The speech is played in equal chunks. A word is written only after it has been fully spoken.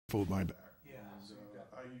pulled my back. Yeah. And,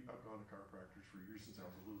 I've gone to chiropractors for years since I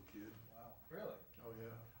was a little kid. Wow. Really? Oh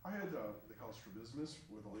yeah. I had they call it strabismus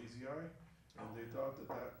with a lazy eye, and they thought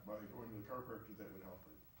that by going to the chiropractor that would help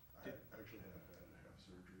it. I actually had to have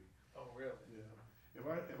surgery. Oh really? Yeah. If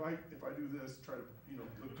I do this, try to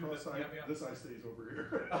look cross-eyed, yeah. this eye stays over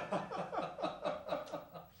here.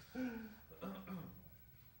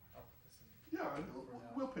 Yeah,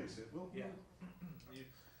 we'll pace it. Yeah.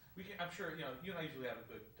 We can, I'm sure you and I usually have a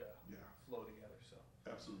good flow together. So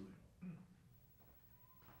absolutely.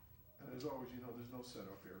 And as always, there's no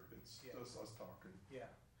setup here. It's just us talking.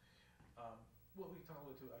 Yeah. Well, we can talk a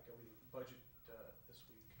little too. We budget this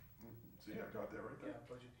week. See, I got that right there. Yeah,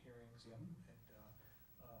 budget hearings. Yeah, and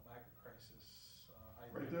migrant crisis.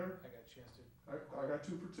 Right there. I got a chance to. I got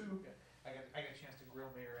 2 for 2. Yeah, I got a chance to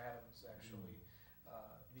grill Mayor Adams actually.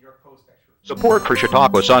 New York Post actually. Support for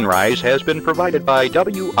Chautauqua Sunrise has been provided by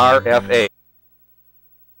WRFA.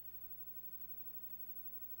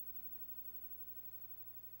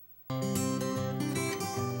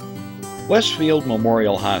 Westfield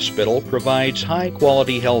Memorial Hospital provides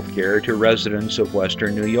high-quality health care to residents of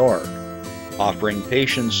Western New York, offering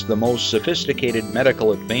patients the most sophisticated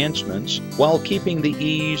medical advancements while keeping the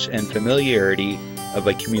ease and familiarity of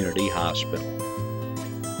a community hospital.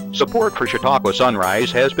 Support for Chautauqua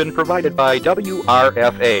Sunrise has been provided by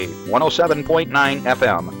WRFA 107.9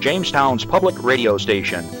 FM, Jamestown's public radio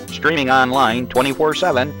station, streaming online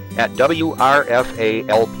 24/7 at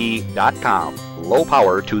WRFALP.com. Low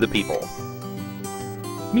power to the people.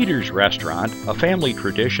 Meter's Restaurant, a family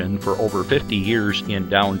tradition for over 50 years in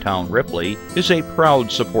downtown Ripley, is a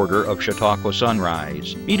proud supporter of Chautauqua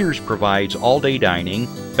Sunrise. Meter's provides all-day dining,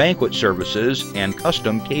 banquet services, and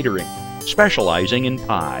custom catering, specializing in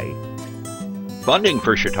pie. Funding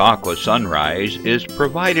for Chautauqua Sunrise is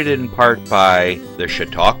provided in part by the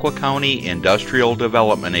Chautauqua County Industrial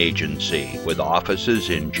Development Agency, with offices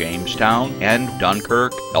in Jamestown and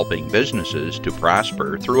Dunkirk, helping businesses to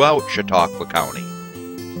prosper throughout Chautauqua County.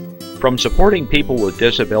 From supporting people with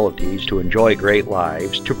disabilities to enjoy great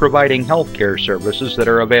lives to providing health care services that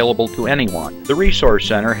are available to anyone, the Resource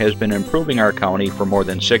Center has been improving our county for more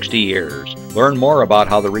than 60 years. Learn more about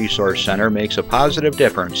how the Resource Center makes a positive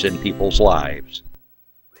difference in people's lives.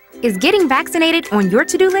 Is getting vaccinated on your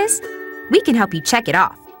to-do list? We can help you check it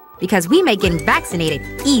off because we make getting vaccinated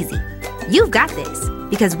easy. You've got this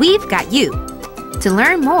because we've got you. To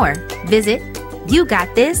learn more, visit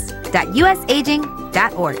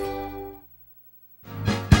yougotthis.usaging.org.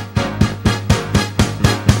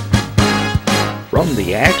 From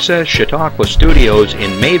the Access Chautauqua Studios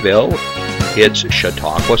in Mayville, it's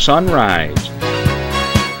Chautauqua Sunrise.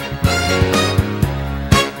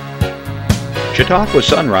 Chautauqua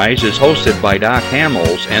Sunrise is hosted by Doc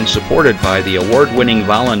Hamels and supported by the award-winning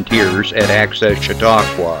volunteers at Access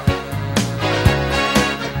Chautauqua.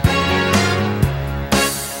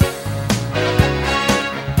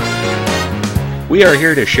 We are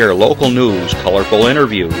here to share local news, colorful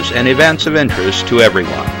interviews, and events of interest to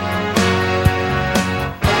everyone.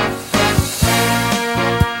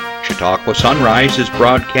 Chautauqua Sunrise is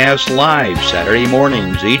broadcast live Saturday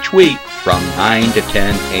mornings each week from 9 to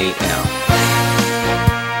 10 a.m.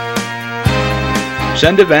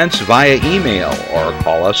 Send events via email or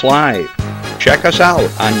call us live. Check us out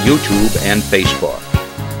on YouTube and Facebook.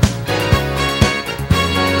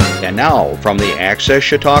 And now, from the Access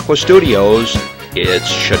Chautauqua Studios, it's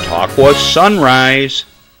Chautauqua Sunrise.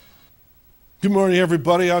 Good morning,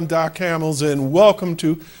 everybody. I'm Doc Hamels, and welcome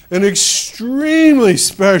to an extremely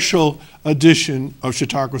special edition of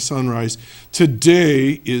Chautauqua Sunrise.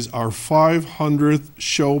 Today is our 500th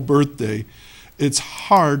show birthday. It's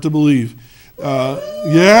hard to believe.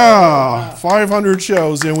 500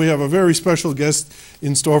 shows, and we have a very special guest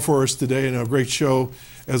in store for us today, and a great show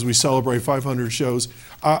as we celebrate 500 shows.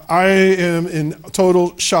 I am in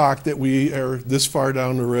total shock that we are this far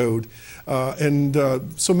down the road.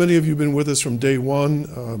 So many of you have been with us from day one,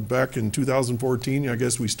 back in 2014. I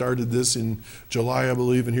guess we started this in July, I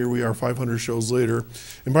believe, and here we are 500 shows later.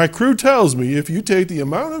 And my crew tells me if you take the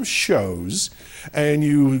amount of shows and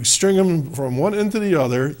you string them from one end to the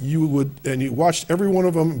other, you watched every one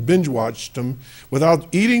of them, binge watched them, without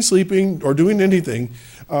eating, sleeping, or doing anything,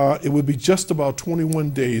 it would be just about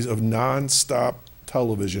 21 days of non-stop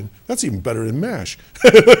television. That's even better than MASH.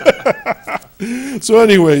 So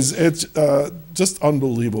anyways, it's just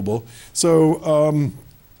unbelievable. So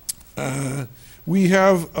we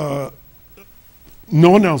have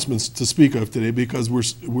no announcements to speak of today because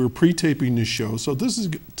we're pre-taping this show. So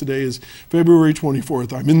today is February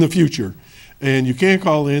 24th. I'm in the future, and you can't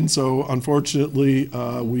call in. So unfortunately,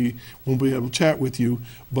 we won't be able to chat with you.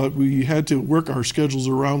 But we had to work our schedules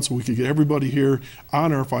around so we could get everybody here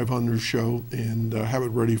on our 500 show and have it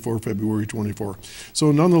ready for February 24th.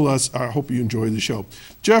 So nonetheless, I hope you enjoy the show.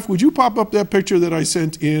 Jeff, would you pop up that picture that I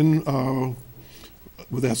sent in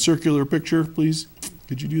with that circular picture, please?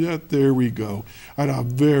 Could you do that? There we go. I had a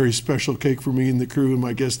very special cake for me and the crew and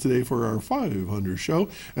my guests today for our 500 show.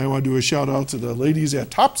 And I want to do a shout out to the ladies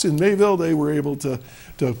at Tops in Mayville. They were able to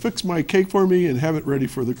fix my cake for me and have it ready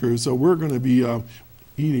for the crew. So we're going to be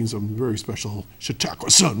eating some very special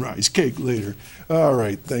Chautauqua sunrise cake later. All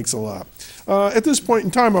right, thanks a lot. At this point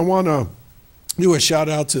in time, I want to do a shout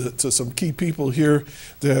out to some key people here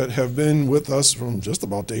that have been with us from just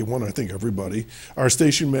about day one, I think everybody. Our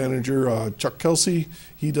station manager, Chuck Kelsey,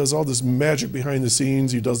 he does all this magic behind the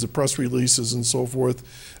scenes. He does the press releases and so forth.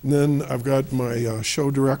 And then I've got my show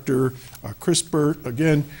director, Chris Burt.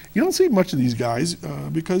 Again, you don't see much of these guys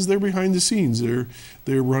because they're behind the scenes. They're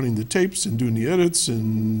running the tapes and doing the edits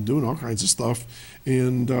and doing all kinds of stuff.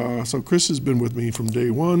 And so Chris has been with me from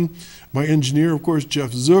day one. My engineer, of course,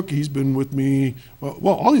 Jeff Zook, he's been with me.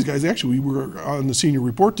 Well, all these guys, actually, we were on the senior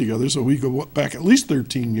report together, so we go back at least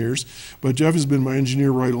 13 years. But Jeff has been my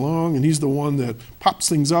engineer right along, and he's the one that pops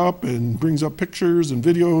things up and brings up pictures and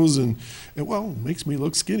videos and well, makes me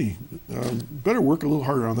look skinny. Better work a little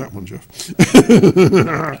harder on that one, Jeff.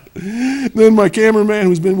 Then my cameraman,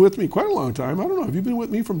 who's been with me quite a long time. I don't know, have you been with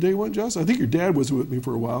me from day one, Jess? I think your dad was with me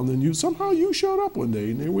for a while, and then somehow you showed up one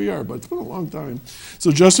day, and there we are, but it's been a long time.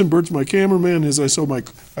 So Justin Burt's my cameraman. As I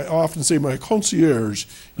often say, my concierge.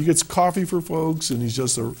 He gets coffee for folks, and he's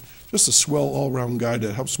just a swell all-around guy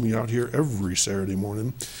that helps me out here every Saturday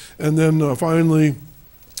morning. And then finally,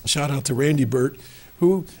 shout out to Randy Burt,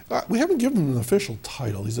 who we haven't given him an official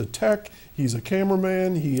title. He's a tech, he's a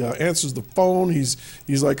cameraman, he answers the phone, he's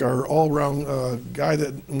like our all-around guy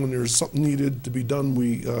that when there's something needed to be done,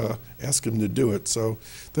 we ask him to do it. So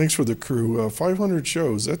thanks for the crew. 500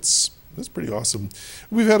 shows, that's pretty awesome.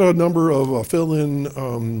 We've had a number of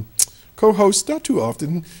fill-in co-hosts, not too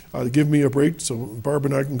often, to give me a break so Barb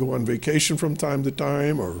and I can go on vacation from time to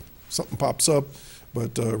time or something pops up.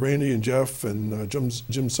 But Randy and Jeff and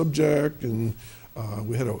Jim Subject and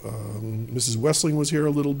we had Mrs. Wessling was here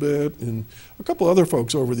a little bit, and a couple other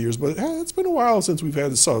folks over the years, but it's been a while since we've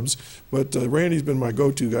had the subs. But Randy's been my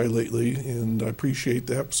go-to guy lately, and I appreciate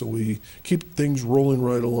that, so we keep things rolling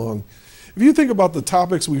right along. If you think about the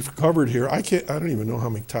topics we've covered here, I don't even know how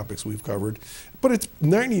many topics we've covered, but it's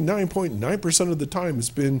 99.9% of the time it's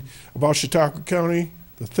been about Chautauqua County,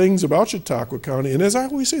 the things about Chautauqua County, and as I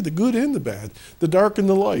always say, the good and the bad, the dark and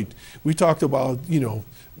the light. We talked about,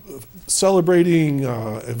 celebrating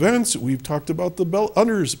events. We've talked about the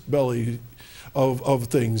underbelly of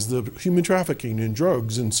things, the human trafficking and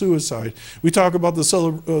drugs and suicide. We talk about the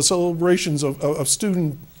celebrations of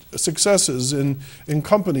student successes in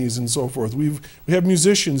companies and so forth. We have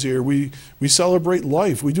musicians here. We celebrate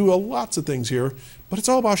life. We do lots of things here, but it's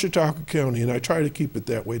all about Chautauqua County, and I try to keep it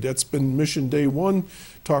that way. That's been mission day one,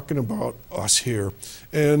 talking about us here.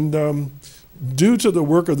 And due to the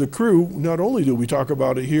work of the crew, not only do we talk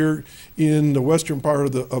about it here in the western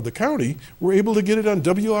part of the county, we're able to get it on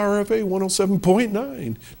WRFA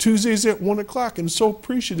 107.9, Tuesdays at 1 o'clock, and so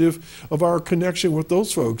appreciative of our connection with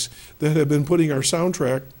those folks that have been putting our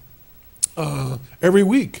soundtrack every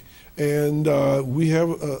week. And we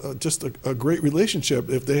have just a great relationship.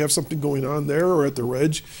 If they have something going on there or at the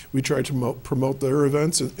Reg, we try to promote their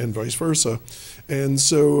events and vice versa. And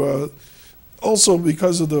so also,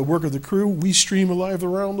 because of the work of the crew, we stream live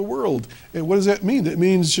around the world. And what does that mean? That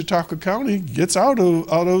means Chautauqua County gets out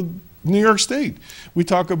of New York State. We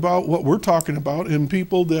talk about what we're talking about, and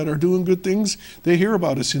people that are doing good things, they hear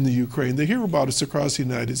about us in the Ukraine. They hear about us across the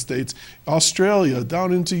United States, Australia,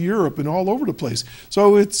 down into Europe, and all over the place.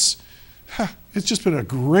 So it's just been a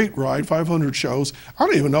great ride, 500 shows. I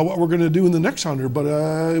don't even know what we're going to do in the next 100, but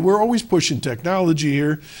we're always pushing technology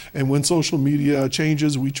here. And when social media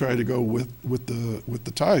changes, we try to go with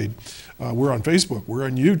the tide. We're on Facebook, we're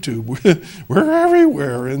on YouTube, we're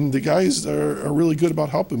everywhere, and the guys are really good about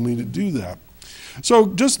helping me to do that. So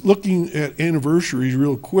just looking at anniversaries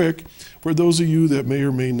real quick, for those of you that may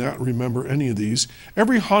or may not remember any of these,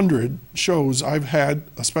 every 100 shows I've had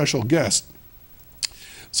a special guest.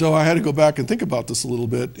 So I had to go back and think about this a little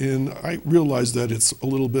bit, and I realized that it's a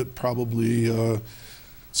little bit probably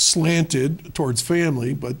slanted towards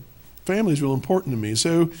family, but family is real important to me.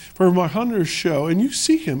 So for my 100th show, and you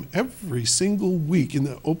see him every single week in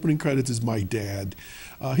the opening credits is my dad.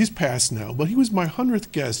 He's passed now, but he was my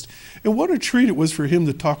 100th guest. And what a treat it was for him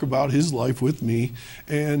to talk about his life with me.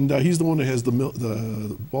 And he's the one that has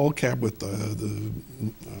the ball cap with the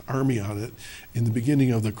Army on it in the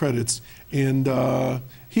beginning of the credits. And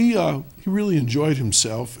he really enjoyed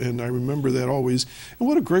himself, and I remember that always. And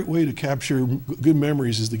what a great way to capture good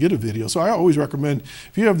memories is to get a video. So I always recommend,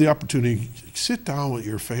 if you have the opportunity, sit down with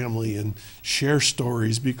your family and share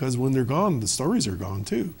stories, because when they're gone, the stories are gone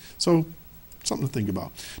too. So something to think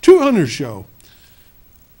about. 200 show,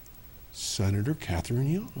 Senator Catherine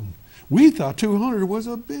Young. We thought 200 was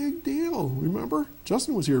a big deal, remember?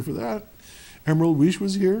 Justin was here for that. Emerald Weish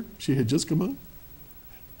was here. She had just come on.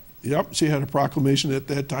 Yep, she had a proclamation at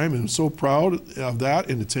that time, and I'm so proud of that,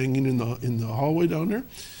 and it's hanging in the hallway down there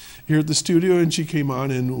here at the studio, and she came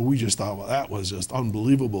on, and we just thought, well, that was just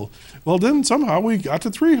unbelievable. Well, then somehow we got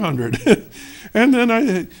to 300. And then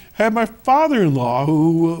I had my father-in-law,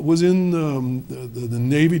 who was in the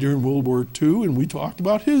Navy during World War II, and we talked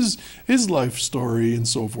about his life story and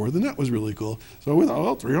so forth, and that was really cool. So we thought,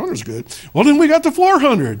 well, 300 is good. Well, then we got to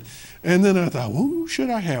 400. And then I thought, well, who should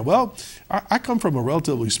I have? Well, I come from a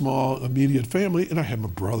relatively small, immediate family, and I had my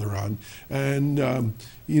brother on. And,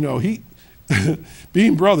 you know, he,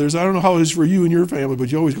 being brothers, I don't know how it is for you and your family,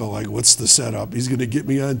 but you always go like, what's the setup? He's going to get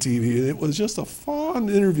me on TV. And it was just a fun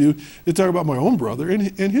interview to talk about my own brother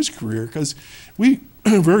and his career, because we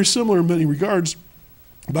are very similar in many regards,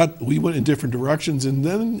 but we went in different directions and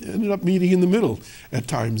then ended up meeting in the middle at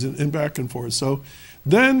times and back and forth. So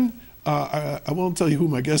then I won't tell you who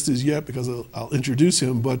my guest is yet, because I'll introduce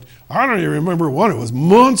him, but I don't even remember when. It was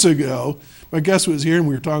months ago. My guest was here, and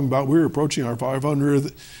we were approaching our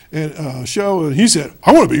 500th show, and he said,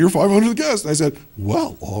 I want to be your 500th guest. I said,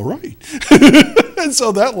 well, all right. And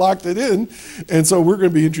so that locked it in, and so we're going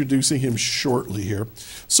to be introducing him shortly here.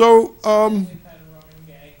 So,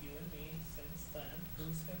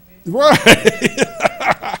 right.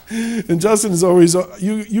 And Justin is always,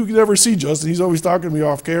 you can never see Justin. He's always talking to me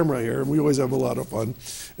off camera here, and we always have a lot of fun.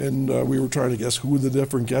 And we were trying to guess who the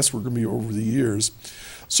different guests were going to be over the years.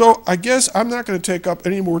 So I guess I'm not going to take up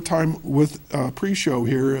any more time with pre-show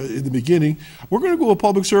here in the beginning. We're going to go a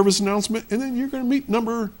public service announcement, and then you're going to meet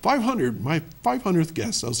number 500, my 500th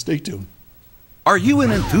guest. So stay tuned. Are you an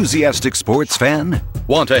enthusiastic sports fan?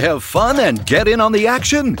 Want to have fun and get in on the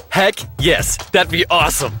action? Heck, yes, that'd be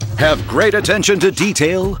awesome. Have great attention to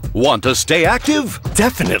detail? Want to stay active?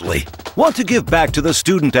 Definitely. Want to give back to the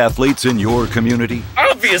student athletes in your community?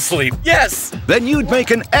 Obviously, yes. Then you'd make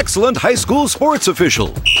an excellent high school sports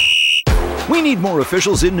official. We need more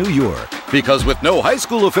officials in New York, because with no high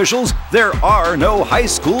school officials, there are no high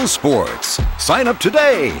school sports. Sign up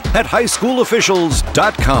today at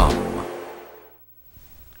highschoolofficials.com.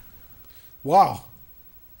 Wow.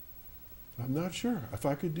 I'm not sure if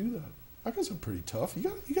I could do that. I guess I'm pretty tough. You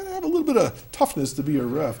got to have a little bit of toughness to be a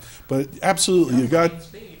ref, but absolutely you got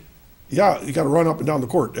to run up and down the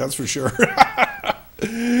court. That's for sure.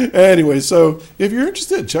 Anyway, so if you're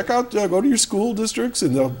interested, check out, go to your school districts,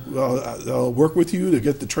 and they'll work with you to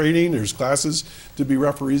get the training. There's classes to be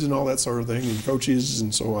referees and all that sort of thing, and coaches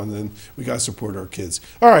and so on. And we got to support our kids.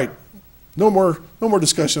 All right. No more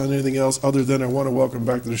discussion on anything else, other than I want to welcome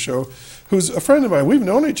back to the show, who's a friend of mine. We've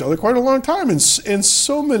known each other quite a long time in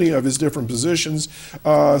so many of his different positions.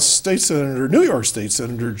 State Senator, New York State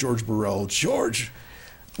Senator George Borrello. George,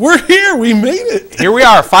 we're here. We made it. Here we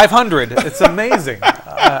are, 500. It's amazing.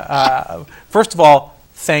 First of all,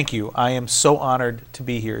 thank you. I am so honored to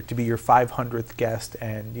be here, to be your 500th guest,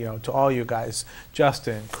 and to all you guys,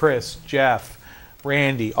 Justin, Chris, Jeff,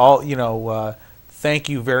 Randy, all thank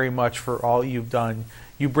you very much for all you've done.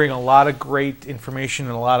 You bring a lot of great information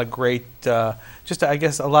and a lot of great, a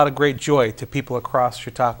lot of great joy to people across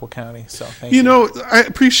Chautauqua County. So thank you. I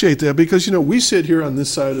appreciate that, because, we sit here on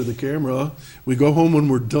this side of the camera. We go home when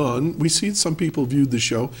we're done. We see some people viewed the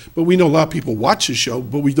show, but we know a lot of people watch the show,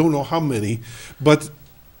 but we don't know how many. But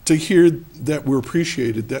to hear that we're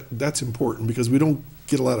appreciated, that's important, because we don't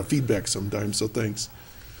get a lot of feedback sometimes. So thanks.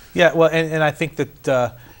 Yeah, well, and I think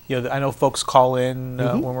that, I know folks call in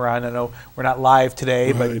when we're on. I know we're not live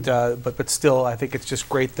today, right. but still, I think it's just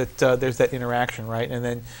great that there's that interaction, right? And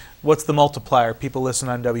then, what's the multiplier? People listen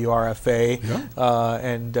on WRFA,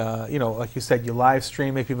 and like you said, you live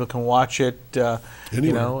stream it. People can watch it.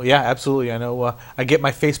 Anyway. Yeah, absolutely. I know. I get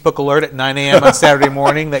my Facebook alert at 9 a.m. on Saturday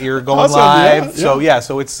morning that you're going live. Yeah.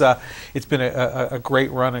 So it's been a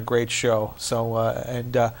great run, a great show. So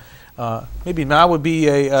maybe now would be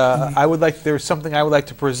there's something I would like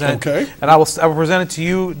to present. Okay. And I will present it to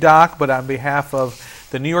you, Doc, but on behalf of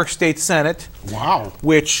the New York State Senate. Wow.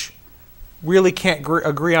 Which really can't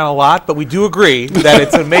agree on a lot, but we do agree that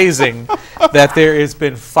it's amazing that there has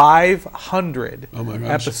been 500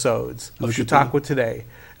 episodes of Chautauqua Today.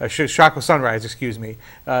 Chautauqua Sunrise, excuse me.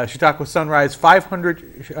 Chautauqua Sunrise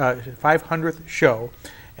 500th show.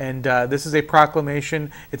 And this is a proclamation.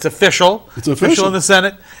 It's official. It's official in the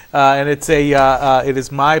Senate, and it's it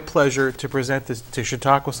is my pleasure to present this to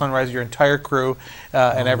Chautauqua Sunrise, your entire crew,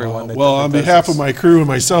 and everyone. That, well, that on does behalf this. of my crew and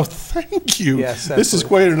myself, thank you. Yes, this is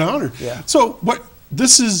quite an honor. Yeah. So what?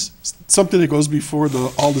 This is something that goes before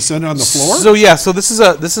all the Senate on the floor. So yeah. So this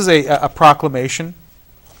is a proclamation.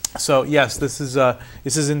 So yes, this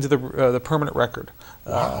is into the permanent record.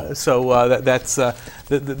 Wow. That's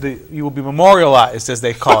you will be memorialized, as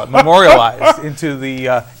they call it, memorialized into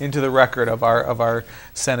the record of our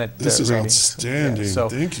Senate. This is readings. outstanding. Yeah, so,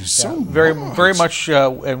 thank you so much. Very much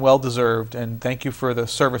and well deserved. And thank you for the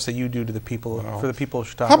service that you do to the people for the people of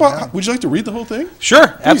Chautauqua. How about? Would you like to read the whole thing?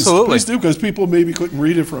 Sure, absolutely. Please do, because people maybe couldn't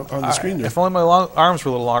read it on the screen there. If only my arms were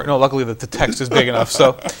a little longer. No, luckily the text is big enough.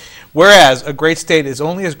 So. Whereas a great state is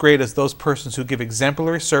only as great as those persons who give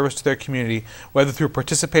exemplary service to their community, whether through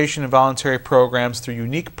participation in voluntary programs, through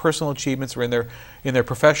unique personal achievements, or in their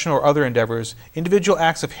professional or other endeavors, individual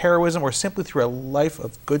acts of heroism, or simply through a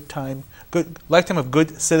lifetime of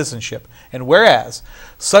good citizenship. And whereas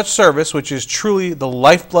such service, which is truly the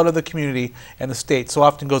lifeblood of the community and the state, so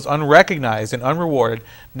often goes unrecognized and unrewarded,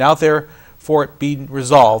 now therefore it be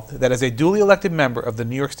resolved that as a duly elected member of the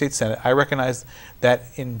New York State Senate, I recognize that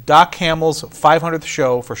in Doc Hamels' 500th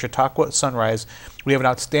show for Chautauqua Sunrise, we have an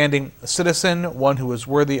outstanding citizen, one who is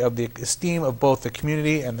worthy of the esteem of both the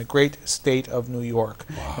community and the great state of New York.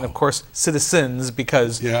 Wow. And of course, citizens,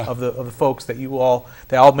 because of the folks that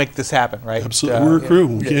they all make this happen, right? Absolutely, we're a crew.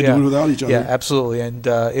 We can't do it without each other. Yeah, absolutely. And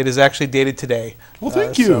it is actually dated today. Well,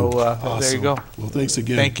 thank you. So awesome. There you go. Well, thanks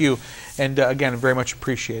again. Thank you, and again, very much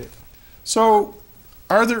appreciate it. So,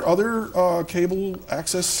 are there other cable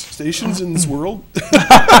access stations in this world?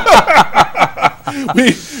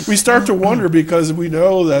 we start to wonder, because we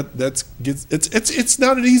know that it's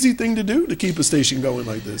not an easy thing to do, to keep a station going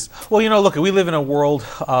like this. Well, look, we live in a world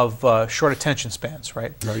of short attention spans,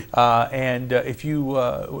 right? Right. And if you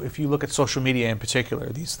look at social media in particular,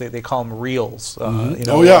 they call them reels.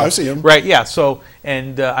 Oh yeah, I see them. Right. Yeah. So,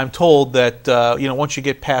 and I'm told that once you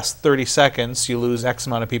get past 30 seconds, you lose X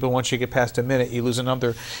amount of people. Once you get past a minute, you lose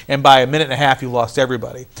another, and by a minute and a half, you lost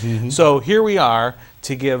everybody. So here we are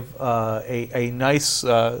to give a nice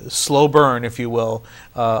slow burn, if you will,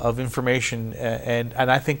 of information, and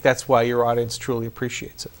I think that's why your audience truly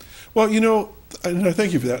appreciates it. Well, and I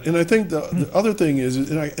thank you for that. And I think the other thing is,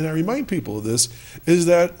 and I remind people of this, is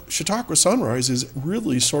that Chautauqua Sunrise is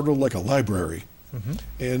really sort of like a library.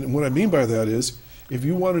 And what I mean by that is, if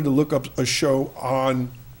you wanted to look up a show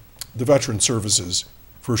on the veteran services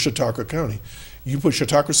for Chautauqua County, you put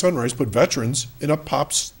Chautauqua Sunrise, put veterans, and up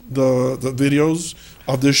pops the videos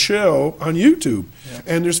of this show on YouTube. Yeah.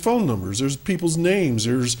 And there's phone numbers, there's people's names,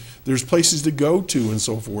 there's places to go to and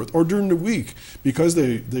so forth. Or during the week, because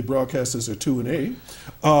they broadcast this at 2 and 8,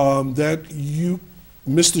 that you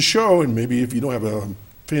miss the show, and maybe if you don't have a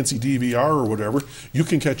fancy DVR or whatever, you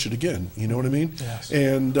can catch it again. You know what I mean? Yes.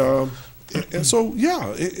 And so,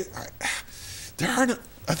 yeah, there aren't.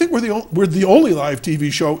 I think we're the only live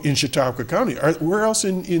TV show in Chautauqua County. Where else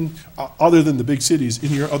in other than the big cities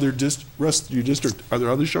in your rest of your district, are there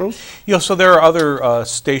other shows? So there are other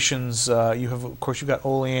stations. Of course, you've got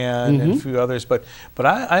Olean and a few others, but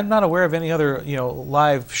I'm not aware of any other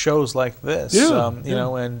live shows like this.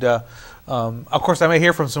 Of course, I may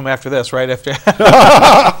hear from some after this, right? After.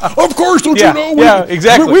 Of course, don't you know?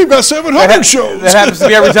 Exactly. We've got 700 shows. That happens to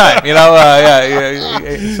me every time,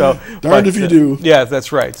 So darned if you do. Yeah,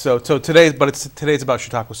 that's right. So today's about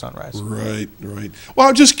Chautauqua Sunrise. Right. Well,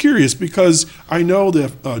 I'm just curious, because I know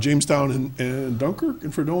that Jamestown and Dunkirk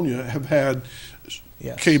and Fredonia have had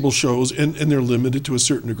cable shows, and they're limited to a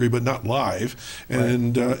certain degree, but not live.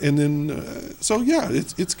 And so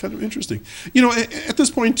it's kind of interesting. At this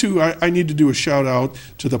point too, I need to do a shout out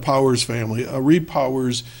to the Powers family. Reed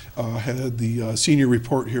Powers had the senior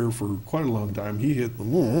report here for quite a long time. He hit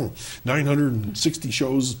 960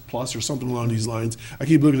 shows plus or something along these lines. I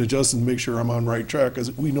keep looking at Justin to make sure I'm on right track,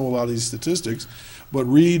 because we know a lot of these statistics. But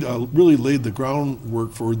Reed really laid the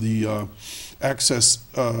groundwork for the Access,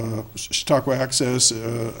 Chautauqua Access,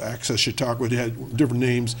 Access Chautauqua. It had different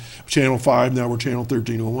names. Channel 5, now we're Channel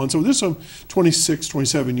 1301. So there's some 26,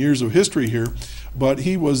 27 years of history here. But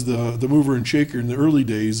he was the mover and shaker in the early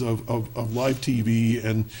days of live TV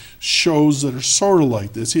and shows that are sort of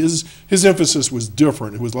like this. His emphasis was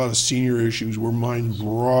different. It was a lot of senior issues, where mine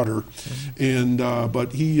broader. And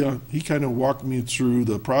but he kind of walked me through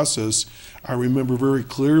the process. I remember very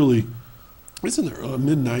clearly. It's in the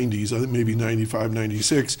mid-90s, I think maybe 95,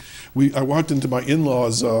 96. I walked into my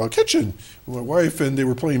in-laws' kitchen with my wife, and they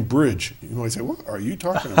were playing bridge. You know, I said, "What are you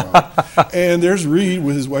talking about?" And there's Reed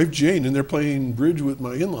with his wife Jane, and they're playing bridge with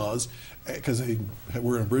my in-laws because they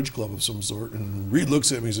were in a bridge club of some sort. And Reed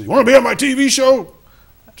looks at me and says, "You want to be on my TV show?"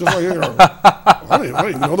 Just like, I didn't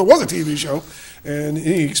even know there was a TV show. And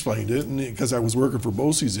he explained it, and because I was working for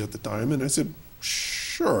Bosie's at the time, and I said,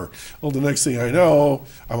 "Sure." Well, the next thing I know,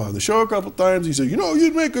 I'm on the show a couple times. He said, "You know,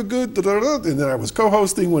 you'd make a good da-da-da." And then I was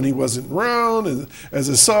co-hosting when he wasn't around as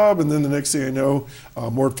a sub. And then the next thing I know,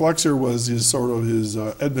 Mort Flexer was his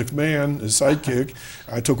Ed McMahon, his sidekick.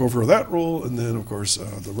 I took over that role, and then of course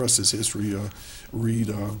the rest is history.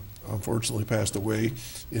 Reed unfortunately passed away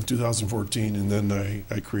in 2014, and then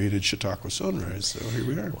I created Chautauqua Sunrise. So here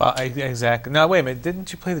we are. Well, exactly. Now, wait a minute.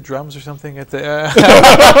 Didn't you play the drums or something at the?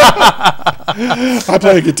 I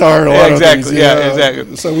play guitar a lot of things. Yeah,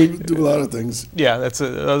 exactly. So we do a lot of things. Yeah, it's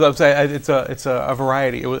a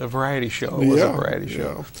variety. It was a variety show. It was a variety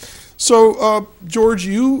show. So George,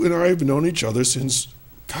 you and I have known each other since,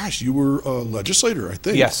 gosh, you were a legislator, I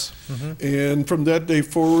think. Yes. And from that day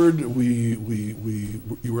forward,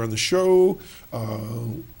 you were on the show.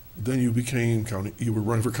 Then you became you were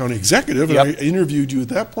running for county executive, and I interviewed you at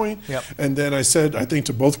that point. And then I said, I think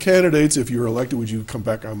to both candidates, if you were elected, would you come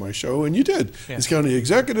back on my show? And you did. As county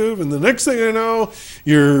executive, and the next thing I know,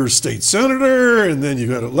 you're state senator, and then you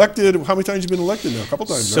got elected. How many times have you been elected now? A couple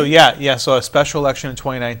times, So right? So a special election in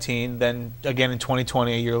 2019, then again in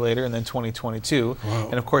 2020, a year later, and then 2022. Wow.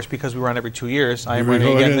 And of course, because we run every 2 years, I am Here we running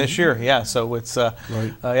go again again. this year. Yeah, so it's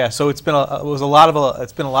Right. so it's been a lot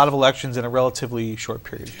of elections in a relatively short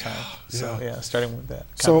period of time. So starting with that.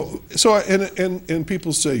 So and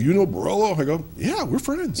people say, you know Borrello? I go, yeah, we're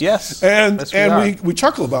friends. Yes. And we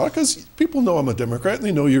chuckle about it because people know I'm a Democrat and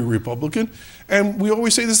they know you're a Republican, and we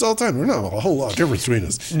always say this all the time. There's not a whole lot of difference between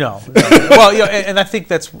us. No. Well, and I think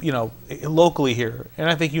that's locally here, and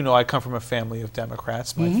I think I come from a family of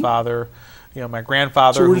Democrats. My father. My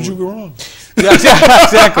grandfather. So where did you go wrong? Yeah,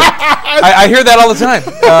 exactly. I hear that all the time.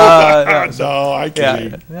 No, I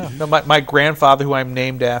can't. No, my grandfather, who I'm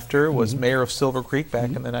named after, was mayor of Silver Creek back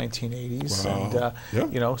in the 1980s. Wow.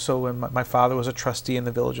 And, so when my father was a trustee in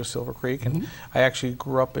the village of Silver Creek, and I actually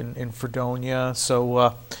grew up in Fredonia.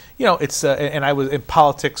 So, it's and I was in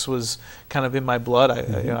politics was kind of in my blood.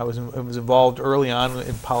 I was involved early on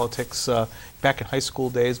in politics back in high school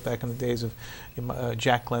days, back in the days of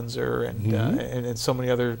Jack Lenzer and so many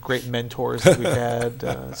other great mentors that we've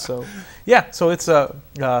had. So it's I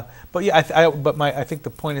think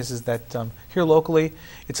the point is that here locally,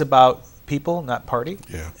 it's about people, not party.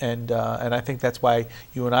 Yeah. And I think that's why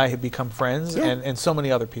you and I have become friends, and so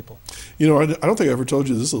many other people. I don't think I ever told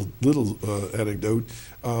you this little anecdote.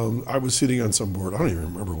 I was sitting on some board. I don't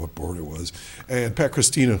even remember what board it was. And Pat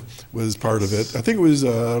Christina was part of it. I think it was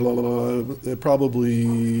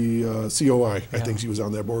probably COI. I think she was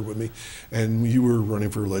on that board with me. And you were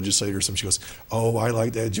running for legislator or something. She goes, "Oh, I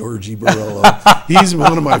like that Georgie Borrello. He's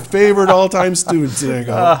one of my favorite all-time students." And I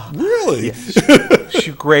go, "Really?" Yeah, she's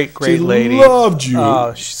a great lady. She loved you.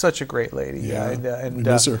 Oh, she's such a great lady. Yeah, and we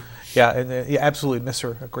miss her. Yeah, and absolutely miss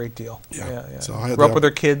her a great deal. Yeah. So I grew up with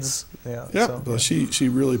her kids. But she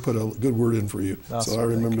really put a good word in for you. Awesome, so I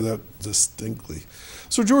remember that distinctly.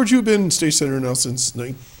 So George, you've been state senator now since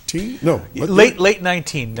 19? No, late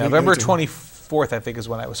 19. November 24th, I think, is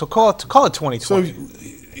when I was. So call it 2020. So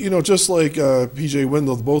just like PJ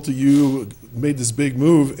Wendell, both of you made this big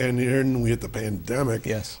move, and then we hit the pandemic.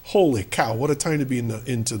 Yes. Holy cow! What a time to be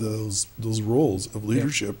into those roles of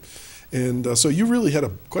leadership. And so you really had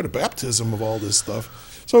quite a baptism of all this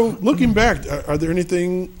stuff. So looking back, are there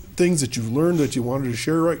things that you've learned that you wanted to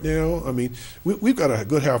share right now? I mean, we've got a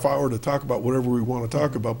good half hour to talk about whatever we want to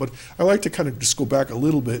talk about, but I like to kind of just go back a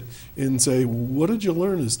little bit and say, what did you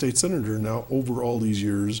learn as state senator now over all these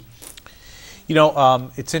years?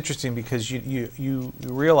 It's interesting because you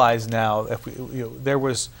realize now if there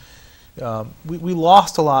was. We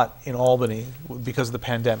lost a lot in Albany because of the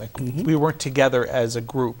pandemic. We weren't together as a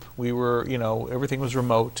group. We were, everything was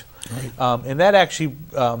remote. Right. And that actually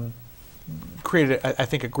created, I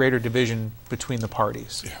think, a greater division between the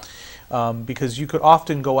parties. because you could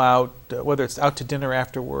often go out, whether it's out to dinner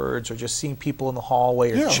afterwards or just seeing people in the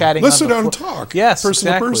hallway or chatting. Let's on sit the down and talk. Yes, person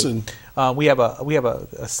exactly. to person. We have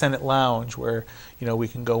a Senate lounge where we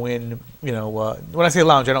can go in. When I say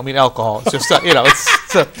lounge, I don't mean alcohol. It's just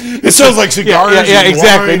It sounds like cigars. Yeah,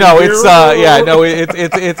 exactly. Wine, No, beer.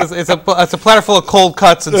 it's a platter full of cold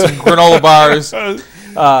cuts and some granola bars.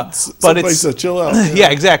 But it's to chill out. Yeah,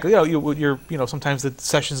 exactly. You're sometimes the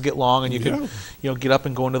sessions get long and you can get up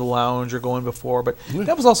and go into the lounge or go in before. But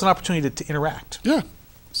that was also an opportunity to interact. Yeah.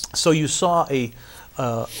 So you saw a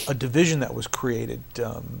division that was created,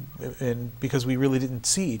 and because we really didn't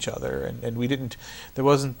see each other, and we didn't. There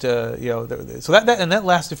wasn't. So that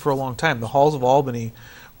lasted for a long time. The halls of Albany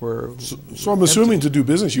were. So I'm assuming to do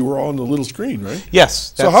business, you were all on the little screen, right?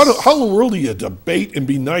 Yes. So how in the world do you debate and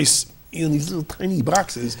be nice in these little tiny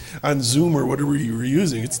boxes on Zoom or whatever you were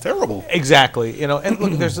using? It's terrible. Exactly. And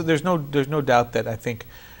look, there's no doubt that I think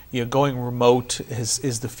going remote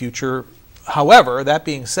is the future. However, that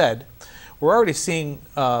being said, we're already seeing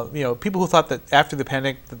people who thought that after the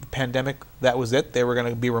pandemic that was it, they were going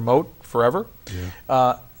to be remote forever.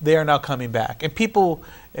 Yeah. They are now coming back, and people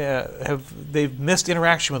they've missed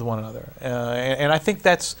interaction with one another, and I think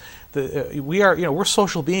that's we're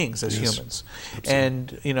social beings as humans. Absolutely.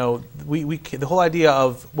 And we the whole idea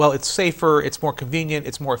of, well, it's safer, it's more convenient,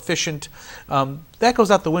 it's more efficient, that goes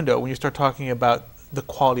out the window when you start talking about the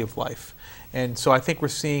quality of life. And so I think we're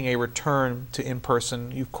seeing a return to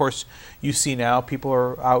in-person. Of course, you see now people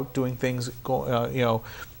are out doing things. You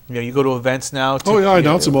go to events now. I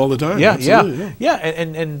announce them all the time. Yeah, absolutely, yeah.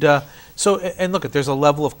 And look, there's a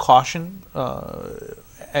level of caution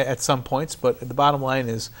at some points, but the bottom line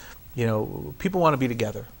is, people want to be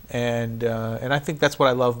together. And I think that's what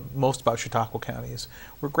I love most about Chautauqua County is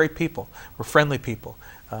we're great people. We're friendly people.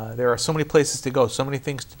 There are so many places to go, so many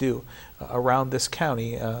things to do around this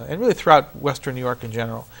county, and really throughout Western New York in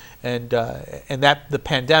general. And that the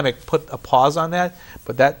pandemic put a pause on that,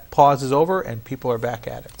 but that pause is over, and people are back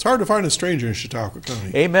at it. It's hard to find a stranger in Chautauqua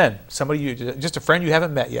County. Amen. Somebody just a friend you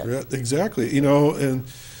haven't met yet. Yeah, exactly. And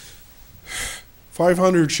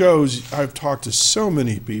 500 shows. I've talked to so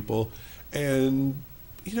many people, and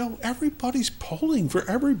everybody's polling for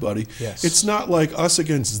everybody. Yes. It's not like us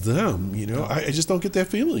against them, No. I just don't get that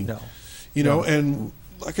feeling. No. And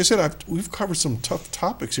like I said, we've covered some tough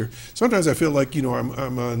topics here. Sometimes I feel like,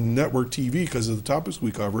 I'm on network TV because of the topics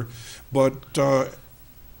we cover, but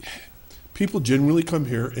people genuinely come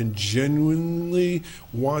here and genuinely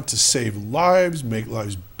want to save lives, make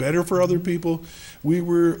lives better for other people. We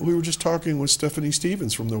were just talking with Stephanie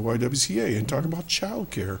Stevens from the YWCA and talking about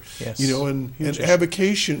childcare, yes. And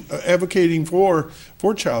advocating for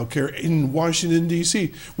childcare in Washington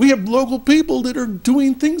D.C. We have local people that are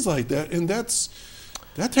doing things like that, and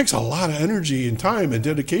that takes a lot of energy and time and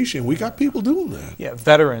dedication. We got people doing that. Yeah,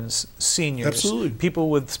 veterans, seniors, absolutely,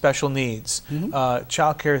 people with special needs. Mm-hmm.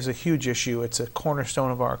 Child care is a huge issue. It's a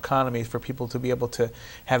cornerstone of our economy for people to be able to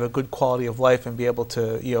have a good quality of life and be able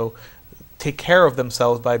to, take care of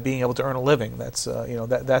themselves by being able to earn a living. That's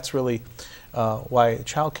that's really why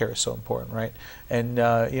child care is so important, right? And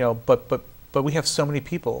but we have so many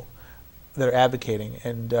people that are advocating,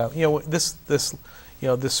 and this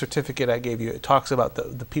certificate I gave you, it talks about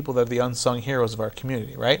the people that are the unsung heroes of our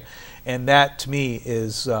community, right? And that to me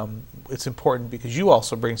is it's important because you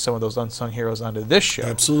also bring some of those unsung heroes onto this show.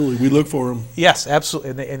 Absolutely, we look for them. Yes,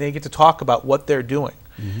 absolutely, and they get to talk about what they're doing,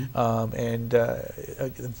 mm-hmm. And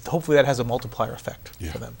hopefully that has a multiplier effect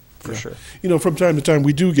for them, for sure. From time to time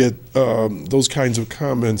we do get those kinds of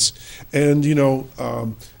comments, and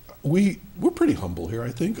we're pretty humble here. I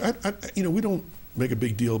think we don't make a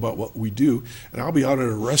big deal about what we do, and I'll be out at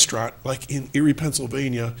a restaurant like in Erie,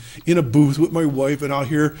 Pennsylvania, in a booth with my wife, and I'll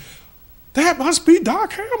hear, "That must be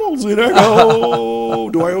Doc Hamels," and I go,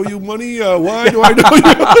 "Do I owe you money? Why do I know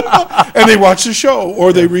you?" And they watch the show,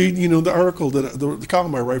 or they read, the article the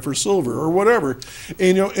column I write for Silver or whatever,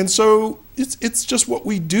 and so it's just what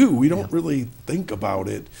we do. We don't really think about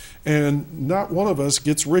it, and not one of us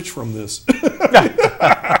gets rich from this.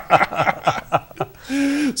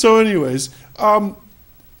 So, anyways, I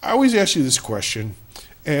always ask you this question,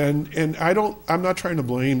 and I'm not trying to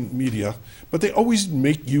blame media, but they always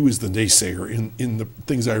make you as the naysayer in the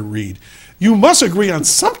things I read. You must agree on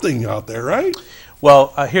something out there, right?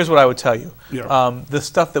 Well, here's what I would tell you. Yeah. The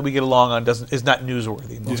stuff that we get along on is not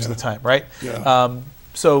newsworthy most of the time, right? Yeah.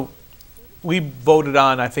 So we voted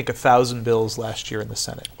on, I think, 1,000 bills last year in the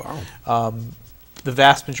Senate. Wow. The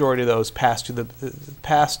vast majority of those passed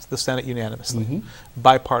the Senate unanimously,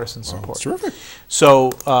 bipartisan support. That's terrific.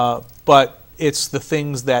 So, but it's the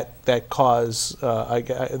things that cause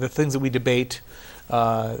the things that we debate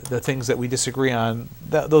the things that we disagree on,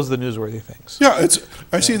 those are the newsworthy things. Yeah,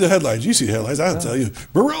 I see the headlines. You see the headlines. I'll tell you.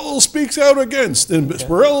 Borrello speaks out against, and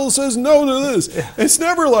Borrello says no to this. It's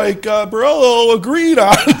never like Borrello agreed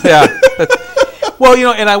on. Yeah. Well,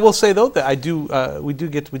 and I will say though that we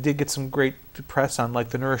did get some great press on like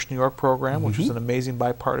the Nourish New York program, which was an amazing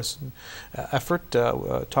bipartisan effort.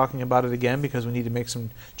 Talking about it again because we need to make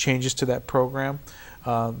some changes to that program.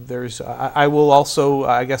 I will also,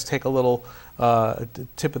 I guess, take a little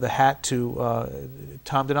tip of the hat to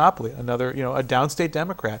Tom DiNapoli, another, a downstate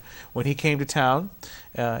Democrat. When he came to town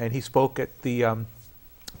and he spoke at the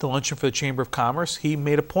luncheon for the Chamber of Commerce, he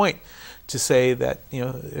made a point to say that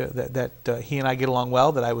that he and I get along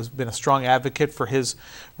well. That I been a strong advocate for his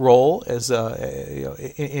role as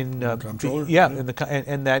comptroller.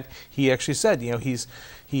 And that he actually said he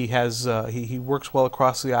works well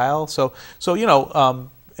across the aisle. So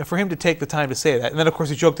and for him to take the time to say that, and then of course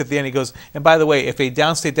he joked at the end. He goes, "And by the way, if a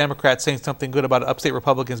downstate Democrat saying something good about an upstate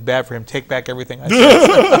Republican is bad for him, take back everything I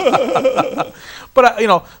said." But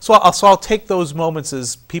so I'll take those moments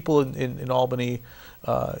as people in Albany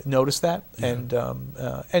notice that, and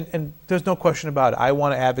there's no question about it. I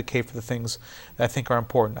want to advocate for the things that I think are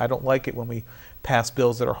important. I don't like it when we pass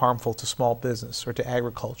bills that are harmful to small business or to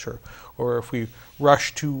agriculture, or if we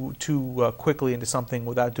rush too quickly into something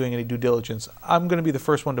without doing any due diligence. I'm going to be the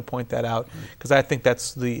first one to point that out because I think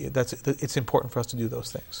it's important for us to do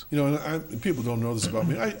those things. And people don't know this about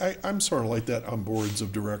me. I'm sort of like that on boards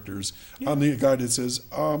of directors. I'm the guy that says,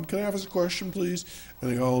 "Can I ask a question, please?"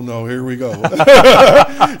 And they go, "Oh no, here we go."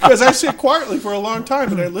 Because I sit quietly for a long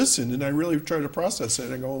time and I listen and I really try to process it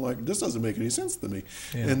and I go like, "This doesn't make any sense to me."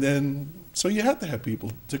 Yeah. And then so you have to have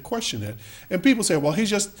people to question it. And people say, "Well,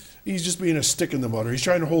 he's just being a stick in the mud. He's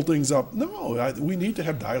trying to hold things up." No, we need to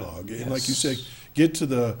have dialogue. And like you say, get to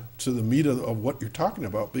the meat of what you're talking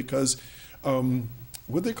about because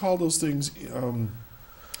what they call those things,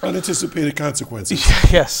 unanticipated consequences.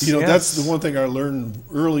 Yes. That's the one thing I learned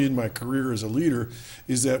early in my career as a leader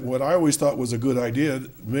is that what I always thought was a good idea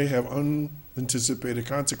may have unanticipated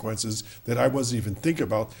consequences that I wasn't even thinking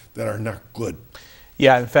about that are not good.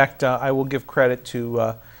 Yeah, in fact, I will give credit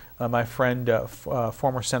to my friend,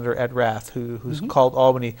 former Senator Ed Rath, who's called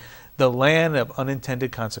Albany the land of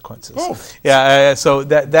unintended consequences. Oh. Yeah, so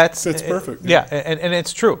that's perfect. Yeah, and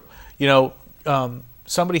it's true.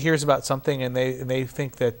 Somebody hears about something and they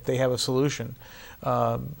think that they have a solution,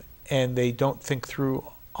 and they don't think through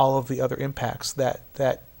all of the other impacts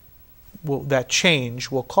that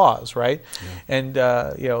change will cause, right? Yeah. And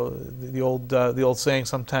the old saying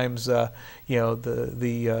sometimes the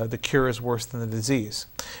cure is worse than the disease.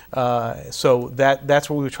 So that's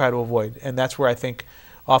what we try to avoid, and that's where I think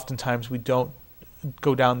oftentimes we don't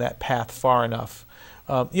go down that path far enough.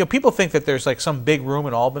 People think that there's like some big room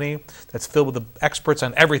in Albany that's filled with the experts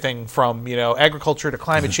on everything from agriculture to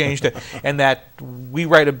climate change and that we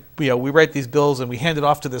write these bills and we hand it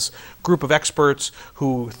off to this group of experts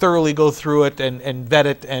who thoroughly go through it and vet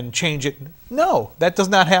it and change it. No, that does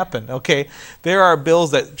not happen. Okay, there are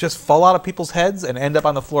bills that just fall out of people's heads and end up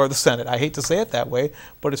on the floor of the Senate. I hate to say it that way,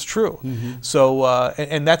 but it's true. Mm-hmm. So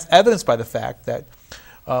and that's evidenced by the fact that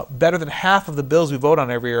better than half of the bills we vote on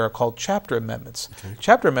every year are called chapter amendments. Okay.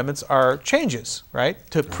 Chapter amendments are changes, right,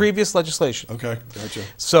 to previous legislation. Okay, gotcha.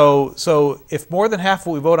 So if more than half of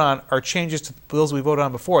what we vote on are changes to the bills we voted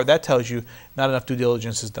on before, that tells you not enough due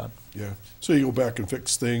diligence is done. Yeah. So you go back and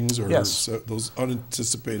fix things or those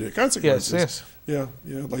unanticipated consequences. Yes. Yeah.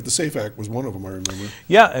 Like the SAFE Act was one of them, I remember.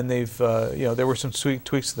 Yeah, and they've there were some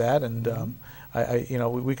tweaks to that, and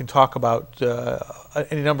we can talk about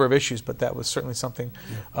any number of issues, but that was certainly something.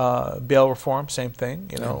 Yeah. Bail reform, same thing.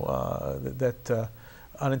 That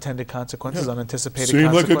unintended consequences, unanticipated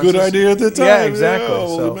consequences. Seemed like a good idea at the time. Yeah,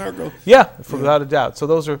 exactly. Without a doubt. So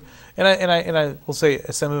those are, and I will say,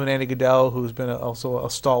 Assemblyman Andy Goodell, who's been also a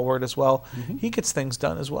stalwart as well. Mm-hmm. He gets things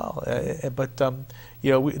done as well. But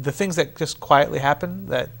the things that just quietly happen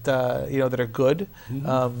that that are good.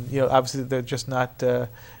 Mm-hmm. Obviously they're just not.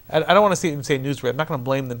 I don't want to even say newsworthy. I'm not going to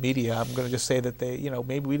blame the media. I'm going to just say that they,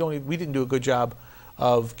 maybe we didn't do a good job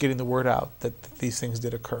of getting the word out that these things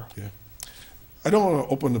did occur. Yeah. I don't want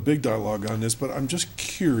to open a big dialogue on this, but I'm just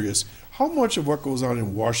curious, how much of what goes on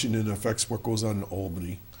in Washington affects what goes on in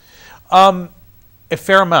Albany? A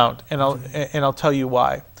fair amount, and I'll tell you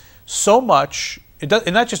why. So much,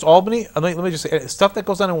 and not just Albany. Let me just say, stuff that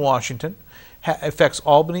goes on in Washington affects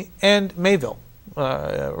Albany and Mayville,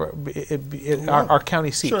 our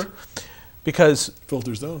county seat. Sure. Because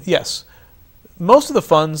filters down. Yes, most of the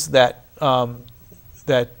funds that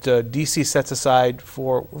that DC sets aside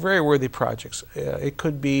for very worthy projects. It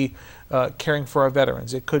could be caring for our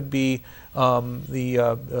veterans. It could be the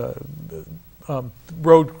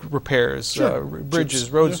road repairs, bridges,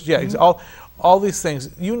 roads, all these things,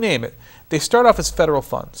 you name it. They start off as federal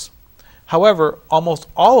funds. However, almost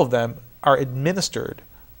all of them are administered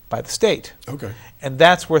by the state. Okay. And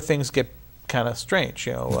that's where things get kind of strange.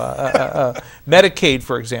 Medicaid,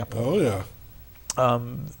 for example. Oh, yeah.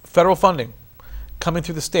 Federal funding coming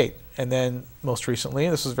through the state. And then most recently,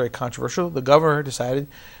 and this was very controversial, the governor decided,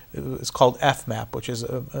 it's called FMAP, which is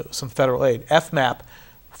some federal aid. FMAP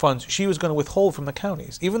funds she was going to withhold from the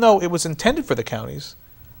counties, even though it was intended for the counties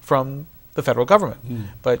from the federal government.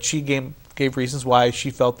 But she gave reasons why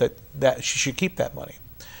she felt that she should keep that money.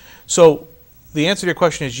 So the answer to your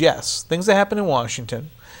question is yes. Things that happen in Washington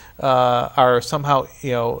are somehow,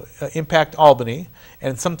 impact Albany,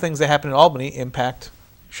 and some things that happen in Albany impact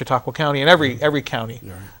Chautauqua County and every county.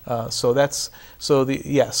 Yes.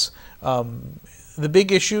 The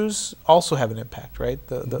big issues also have an impact, right?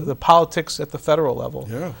 The politics at the federal level.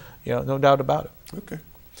 Yeah. No doubt about it. Okay.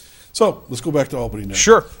 So let's go back to Albany now.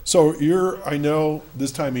 Sure. So I know this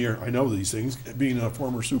time of year, I know these things, being a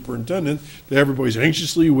former superintendent, that everybody's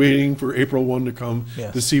anxiously waiting for April 1 to come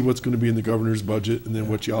to see what's going to be in the governor's budget and then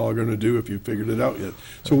what y'all are going to do if you figured it out yet.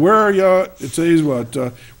 So where are y'all? Today's what?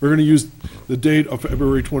 We're going to use the date of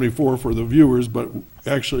February 24 for the viewers, but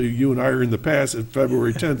actually you and I are in the past at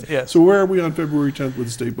February 10th. Yes. So where are we on February 10th with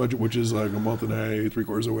the state budget, which is like a month and a half,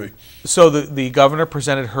 3/4 away? So the governor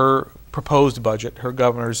presented her proposed budget, her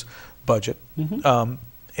governor's budget,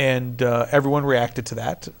 and everyone reacted to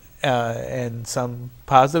that, and some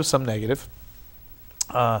positive, some negative.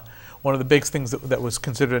 One of the big things that was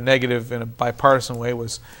considered a negative in a bipartisan way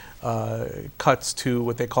was cuts to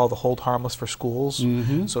what they call the hold harmless for schools.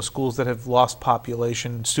 So schools that have lost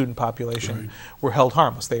population, student population, were held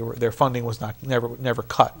harmless. Their funding was never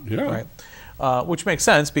cut. Right? Which makes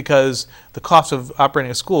sense because the cost of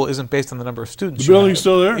operating a school isn't based on the number of students. The building's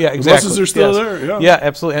still there? Yeah, exactly. The buses are still there? Yeah. Yeah,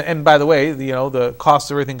 absolutely. And by the way, the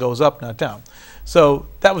cost of everything goes up, not down. So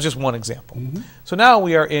that was just one example. So now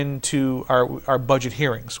we are into our budget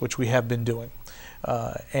hearings, which we have been doing.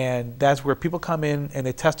 And that's where people come in and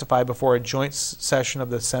they testify before a joint session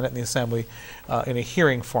of the Senate and the Assembly in a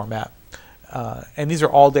hearing format. And these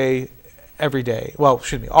are all day, every day. Well,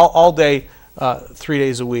 excuse me, all day, 3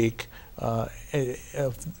 days a week.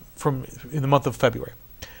 From in the month of February.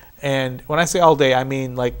 And when I say all day, I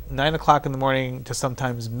mean like 9 o'clock in the morning to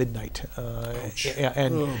sometimes midnight.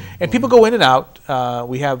 And people go in and out.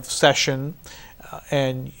 We have session,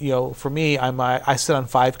 and for me, I sit on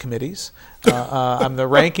 5 committees. I'm the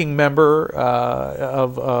ranking member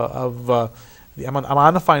I'm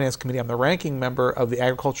on the Finance Committee. I'm the ranking member of the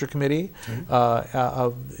Agriculture Committee,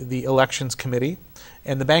 of the Elections Committee,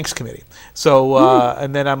 and the Banks Committee. So,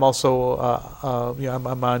 and then I'm also,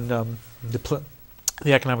 I'm on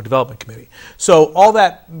the Economic Development Committee. So all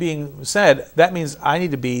that being said, that means I need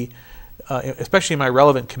to be, especially in my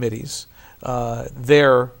relevant committees,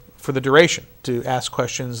 there for the duration to ask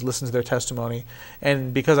questions, listen to their testimony.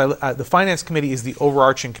 And because the Finance Committee is the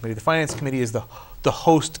overarching committee, the Finance Committee is the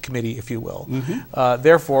host committee, if you will.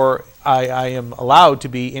 Therefore, I am allowed to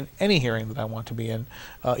be in any hearing that I want to be in,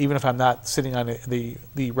 even if I'm not sitting on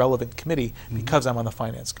the relevant committee, because I'm on the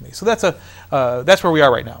Finance Committee. So that's where we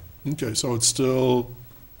are right now. Okay, so it's still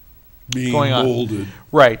being going on. molded.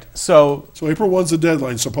 Right. So April 1's the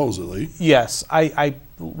deadline, supposedly. Yes.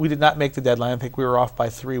 We did not make the deadline. I think we were off by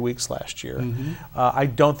 3 weeks last year. I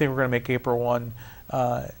don't think we're going to make April 1,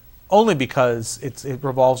 only because it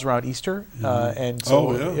revolves around Easter. And so,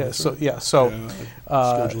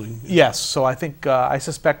 scheduling. Yes. So I think, I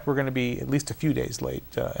suspect we're going to be at least a few days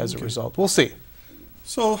late as a result. We'll see.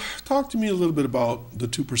 So talk to me a little bit about the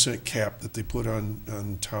 2% cap that they put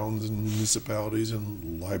on towns and municipalities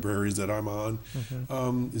and libraries that I'm on.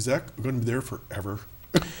 Is that going to be there forever?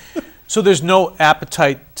 So there's no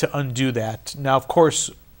appetite to undo that. Now, of course,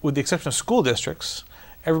 with the exception of school districts,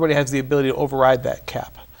 everybody has the ability to override that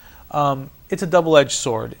cap. It's a double-edged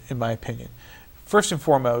sword, in my opinion. First and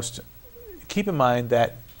foremost, keep in mind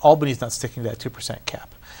that Albany's not sticking to that 2%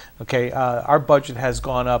 cap. Okay, our budget has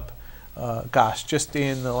gone up, just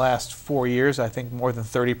in the last 4 years, I think more than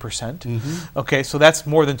 30%. Okay, so that's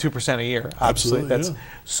more than 2% a year. Obviously, Absolutely,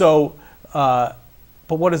 so. But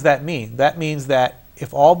what does that mean? That means that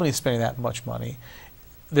if Albany's spending that much money,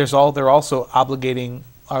 they're also obligating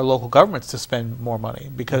our local governments to spend more money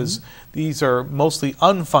because these are mostly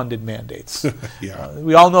unfunded mandates.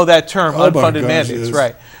 We all know that term, unfunded mandates,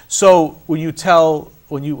 right? So when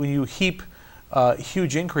you heap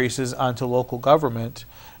huge increases onto local government,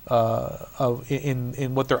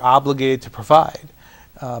 in what they're obligated to provide,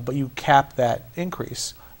 but you cap that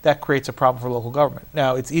increase, that creates a problem for local government.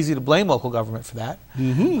 Now, it's easy to blame local government for that,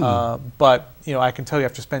 but I can tell you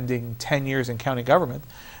after spending 10 years in county government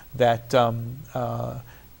that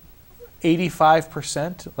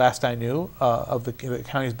 85%, last I knew, of the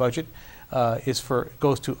county's budget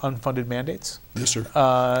goes to unfunded mandates. Yes, sir.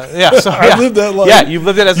 Yeah, so I lived that life. Yeah, you've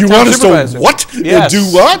lived it as a you town want us supervisor. to what? Yes. Do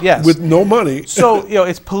what? Yes. With no money. So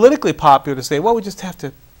it's politically popular to say, well, we just have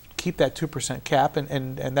to keep that 2% cap,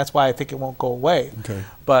 and that's why I think it won't go away. Okay.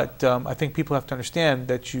 But I think people have to understand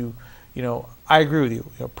that I agree with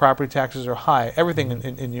you. Property taxes are high. Everything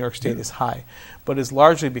in New York State is high, but it's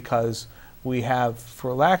largely because we have,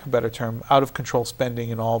 for lack of a better term, out of control spending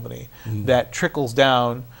in Albany that trickles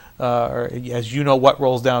down, or as you know, what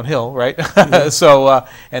rolls downhill, right? So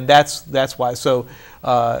and that's why. So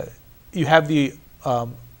you have the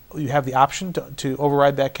option to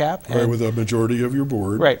override that cap, Right, with a majority of your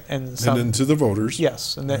board, right, and then to the voters.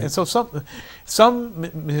 Yes, and so some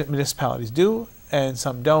municipalities do, and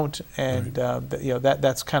some don't, and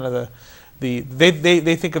that's kind of they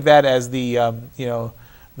think of that as the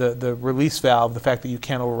release valve, the fact that you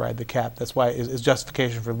can't override the cap. That's why is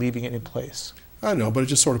justification for leaving it in place. I know, but it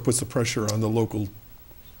just sort of puts the pressure on the local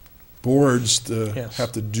boards to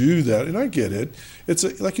have to do that, and I get it. It's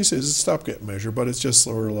like you said, it's a stopgap measure, but it's just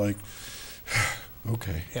sort of like,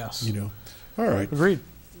 okay, yes, all right, agreed.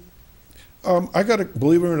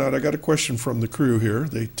 Believe it or not, I got a question from the crew here.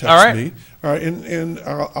 They text me. All right, and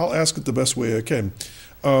I'll ask it the best way I can.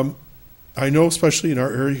 I know, especially in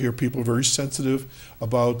our area here, people are very sensitive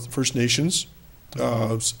about First Nations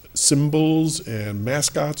symbols and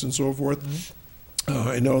mascots and so forth.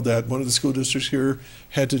 I know that one of the school districts here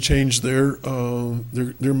had to change their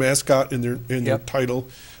mascot and their title.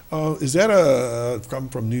 Is that come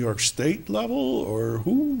from New York State level, or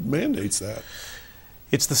who mandates that?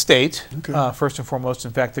 It's the state, Okay. First and foremost.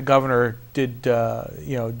 In fact, the governor did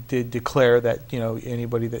declare that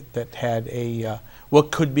anybody that had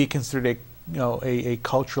what could be considered a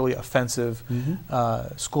culturally offensive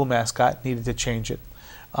school mascot needed to change it,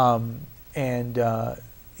 and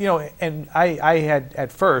I had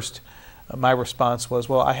at first my response was,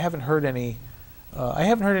 well, I haven't heard any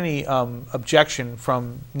objection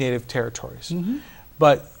from native territories,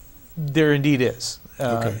 but there indeed is.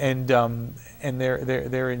 Okay. And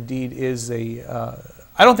there indeed is I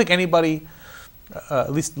don't think anybody,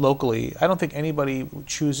 at least locally, I don't think anybody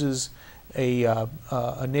chooses a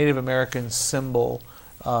Native American symbol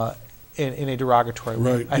in a derogatory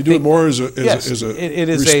way. Right. You do it more as a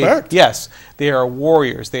respect. Yes, they are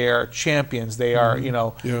warriors. They are champions. They are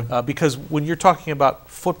because when you're talking about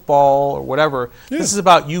football or whatever, this is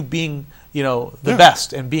about you being the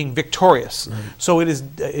best and being victorious. Right. So it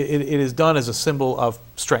is done as a symbol of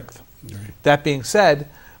strength. Right. That being said,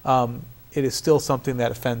 it is still something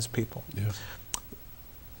that offends people. Yeah.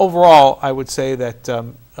 Overall, I would say that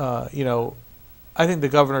I think the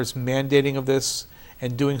governor's mandating of this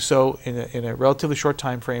and doing so in a relatively short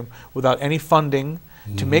time frame without any funding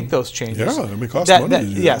to make those changes. Yeah, it costs money to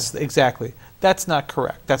do that. Yes, exactly. That's not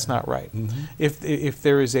correct. That's not right. If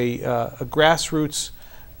there is a grassroots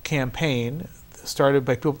campaign started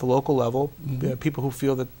by people at the local level, people who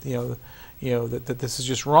feel that that this is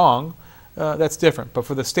just wrong, that's different. But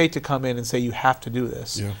for the state to come in and say you have to do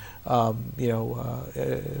this, while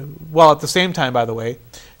at the same time, by the way,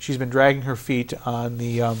 she's been dragging her feet on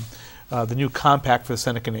the new compact for the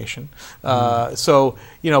Seneca Nation. So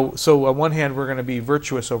on one hand, we're going to be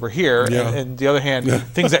virtuous over here, and the other hand,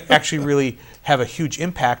 things that actually really have a huge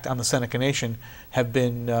impact on the Seneca Nation have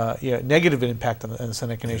been negative impact on the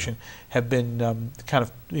Seneca Nation have been kind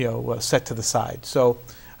of set to the side. So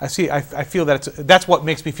I feel that that's what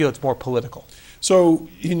makes me feel it's more political. So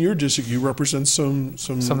in your district, you represent some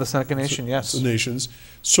of the Seneca Nation, yes. The nations.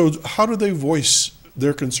 So how do they voice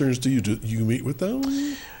their concerns to you? Do you meet with them?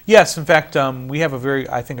 Yes, in fact, we have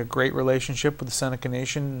a great relationship with the Seneca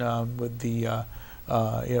Nation, with the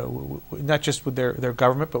not just with their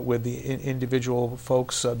government, but with the individual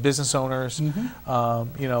folks, business owners. Living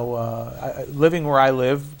where I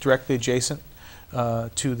live, directly adjacent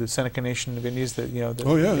to the Seneca Nation of Indians.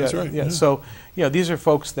 That's right. Yeah. So these are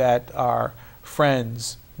folks that are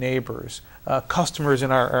friends, neighbors, customers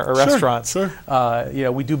in our restaurants. Sure.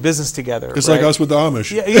 We do business together. It's right? like us with the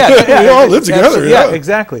Amish. Yeah, we all live together. Yeah,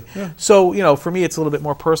 exactly. Yeah. So for me, it's a little bit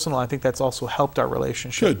more personal. I think that's also helped our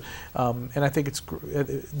relationship. Good. And I think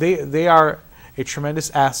they are a tremendous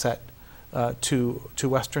asset to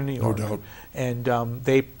Western New York. No doubt. And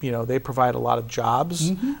they provide a lot of jobs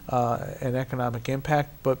and economic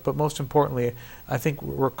impact. But most importantly, I think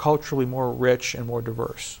we're culturally more rich and more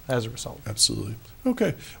diverse as a result. Absolutely.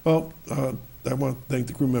 Okay. Well, I want to thank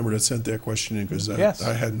the crew member that sent that question in, because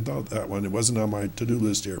I hadn't thought that one. It wasn't on my to-do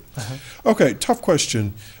list here. Okay, tough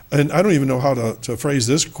question. And I don't even know how to phrase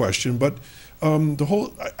this question, but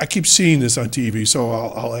I keep seeing this on TV, so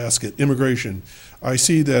I'll ask it. Immigration. I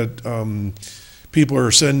see that people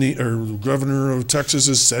are sending, or governor of Texas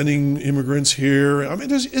is sending immigrants here. I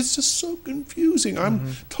mean, it's just so confusing.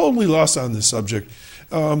 I'm totally lost on this subject.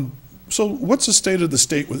 So what's the state of the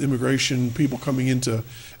state with immigration, people coming into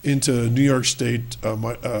New York State?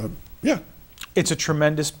 It's a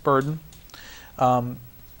tremendous burden.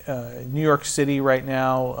 New York City right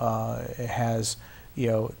now has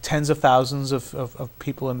tens of thousands of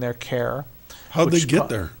people in their care. How'd they get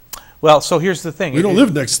there? Well, so here's the thing. We don't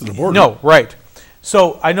live next to the border. No, right.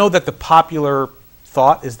 So I know that the popular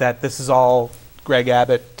thought is that this is all Greg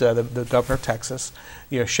Abbott, the governor of Texas,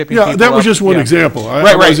 shipping people that was up. just one example. I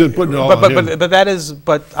Right. wasn't putting it all on him.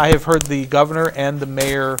 But I have heard the governor and the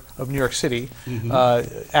mayor of New York City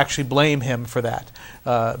actually blame him for that.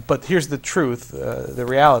 But here's the truth. The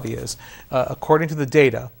reality is, according to the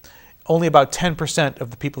data, only about 10% of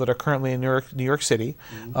the people that are currently in New York City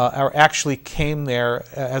are actually came there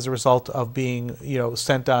as a result of being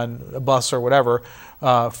sent on a bus or whatever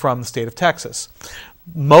from the state of Texas.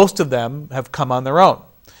 Most of them have come on their own.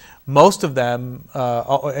 Most of them,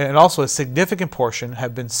 and also a significant portion,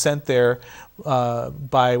 have been sent there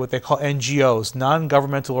by what they call NGOs,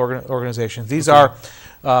 non-governmental organizations. These are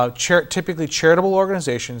typically charitable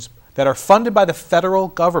organizations that are funded by the federal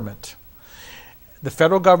government. The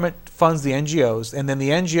federal government funds the NGOs, and then the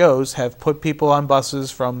NGOs have put people on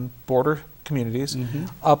buses from border communities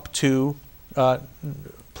up to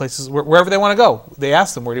places wherever they want to go. They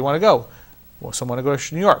ask them, where do you want to go? Well, some want to go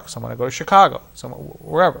to New York, some want to go to Chicago, some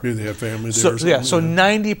wherever. Maybe they have family there. So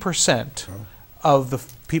 90% of the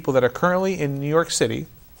people that are currently in New York City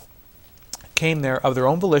came there of their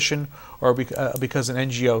own volition or because an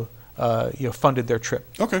NGO funded their trip.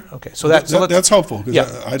 Okay. So that's helpful,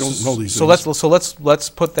 because I don't know these things. So let's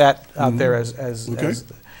put that out there as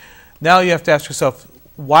now you have to ask yourself,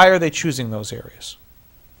 why are they choosing those areas?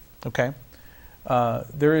 Okay.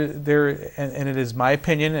 And it is my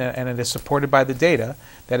opinion, and it is supported by the data,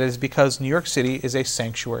 that it is because New York City is a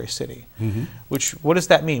sanctuary city. What does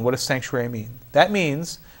that mean? What does sanctuary mean? That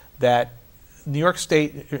means that New York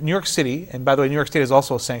City, and by the way, New York State is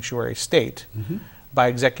also a sanctuary state by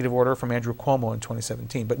executive order from Andrew Cuomo in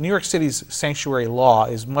 2017. But New York City's sanctuary law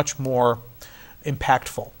is much more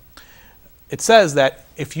impactful. It says that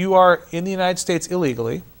if you are in the United States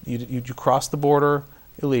illegally, you cross the border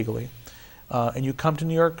illegally, and you come to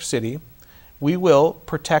New York City, we will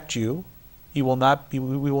protect you. We will not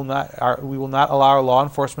allow our law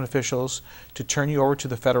enforcement officials to turn you over to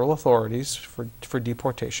the federal authorities for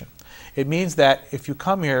deportation. It means that if you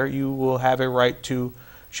come here, you will have a right to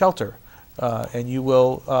shelter, and you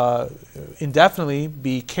will indefinitely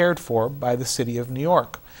be cared for by the city of New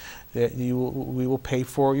York. We will pay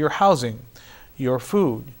for your housing, your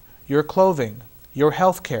food, your clothing, your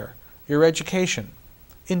health care, your education,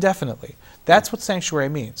 indefinitely. That's what sanctuary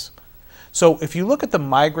means. So if you look at the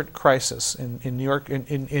migrant crisis in New York,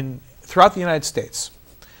 throughout the United States,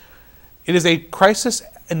 it is a crisis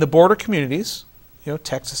in the border communities,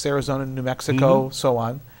 Texas, Arizona, New Mexico, so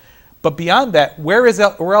on. But beyond that, where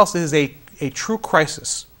else is a true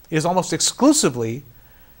crisis? It is almost exclusively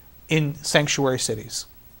in sanctuary cities.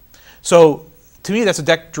 So to me, that's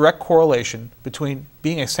a direct correlation between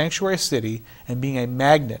being a sanctuary city and being a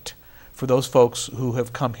magnet for those folks who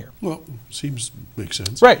have come here. Well, makes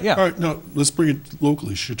sense. Right, yeah. All right, now let's bring it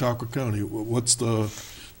locally, Chautauqua County. What's the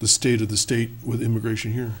state of the state with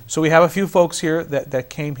immigration here? So we have a few folks here that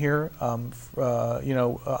came here,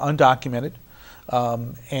 undocumented,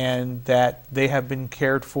 and that they have been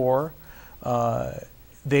cared for. I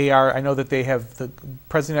know that the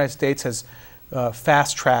President of the United States has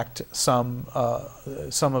fast-tracked some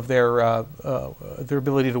of their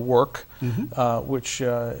ability to work, which he's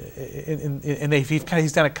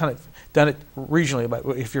done it regionally. But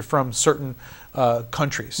if you're from certain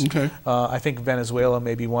countries, I think Venezuela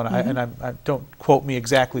may be one. And I don't quote me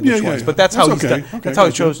exactly which ones, but that's how he's done. That's how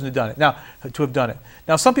he's chosen to have done it.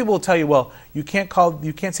 Now, some people will tell you, well, you can't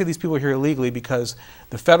say these people are here illegally because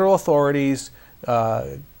the federal authorities.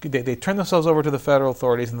 They turned themselves over to the federal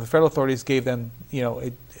authorities, and the federal authorities gave them,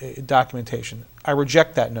 a documentation. I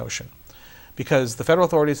reject that notion because the federal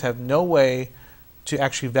authorities have no way to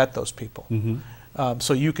actually vet those people.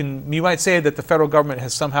 So you might say that the federal government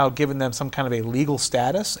has somehow given them some kind of a legal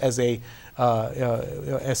status as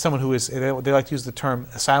as someone who is, they like to use the term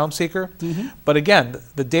asylum seeker. But again,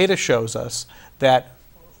 the data shows us that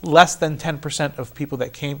less than 10% of people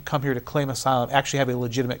that come here to claim asylum actually have a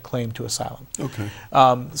legitimate claim to asylum. Okay.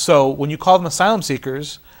 So when you call them asylum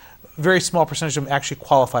seekers, a very small percentage of them actually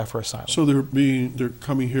qualify for asylum. So they're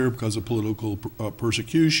coming here because of political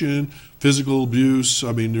persecution, physical abuse.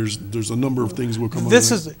 I mean, there's a number of things will come.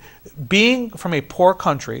 This is being from a poor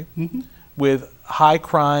country with high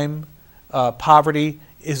crime, poverty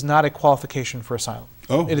is not a qualification for asylum.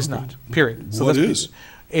 Oh, it is okay. not. Period. So what is?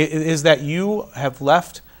 It is that you have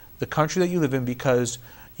left the country that you live in because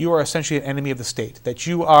you are essentially an enemy of the state. That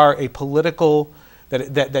you are a political.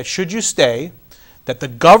 That should you stay, that the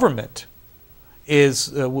government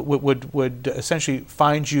is would essentially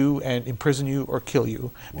find you and imprison you or kill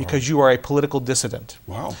you because you are a political dissident.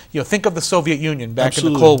 Wow. Think of the Soviet Union back in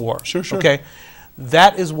Absolutely. the Cold War. Sure. Okay.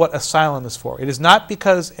 That is what asylum is for. It is not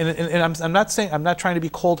because, and I'm not saying, I'm not trying to be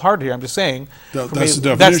cold-hearted here. I'm just saying That's the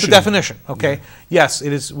definition. That's the definition. Okay. Yeah. Yes,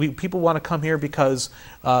 it is. People want to come here because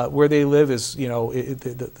where they live is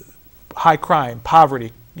the high crime,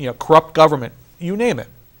 poverty, corrupt government, you name it.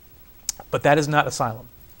 But that is not asylum.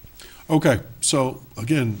 Okay. So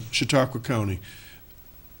again, Chautauqua County.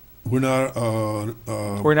 We're not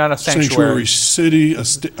a sanctuary city,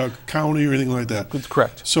 a county, or anything like that. That's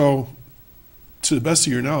correct. So, to the best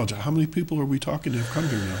of your knowledge, how many people are we talking to have come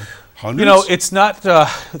here now? Hundreds? It's not.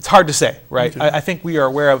 It's hard to say, right? Okay. I think we are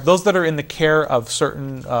aware of those that are in the care of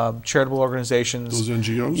certain charitable organizations. Those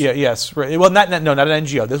NGOs? Yeah. Yes. Right. Well, not an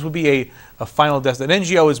NGO. This would be a final destination. An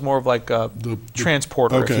NGO is more of like a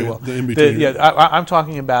transporter, if you will. The in-between. I'm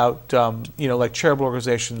talking about like charitable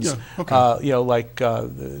organizations. Yeah. Okay. Like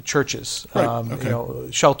churches. Right. Okay.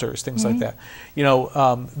 Shelters, things like that.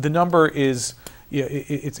 The number is.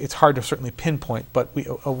 It's hard to certainly pinpoint, but we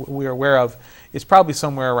are aware of it's probably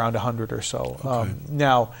somewhere around 100 or so. Okay.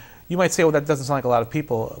 Now, you might say, well, that doesn't sound like a lot of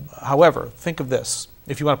people. However, think of this,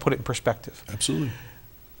 if you want to put it in perspective. Absolutely.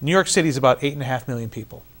 New York City is about 8.5 million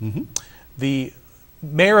people. The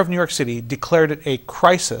mayor of New York City declared it a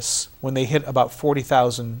crisis when they hit about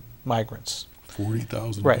 40,000 migrants.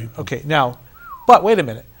 40,000 Right, people. okay. Now, but wait a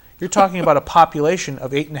minute. You're talking about a population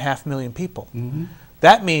of 8.5 million people.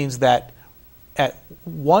 That means that at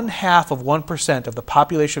 0.5% of the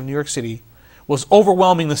population of New York City was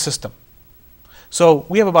overwhelming the system. So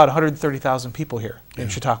we have about 130,000 people here in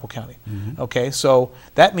Chautauqua County. Okay, so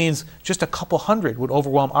that means just a couple hundred would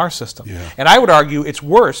overwhelm our system. Yeah. And I would argue it's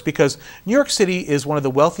worse because New York City is one of the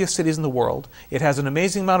wealthiest cities in the world. It has an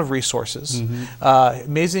amazing amount of resources,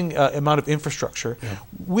 amazing amount of infrastructure. Yeah.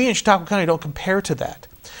 We in Chautauqua County don't compare to that.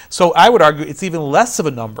 So I would argue it's even less of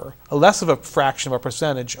a number, less of a fraction of a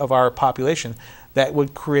percentage of our population that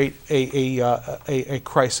would create a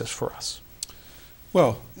crisis for us.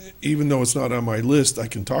 Well, even though it's not on my list, I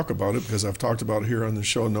can talk about it because I've talked about it here on the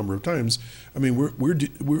show a number of times. I mean,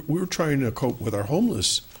 we're trying to cope with our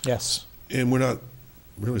homeless. Yes. And we're not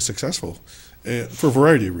really successful for a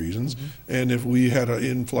variety of reasons. And if we had an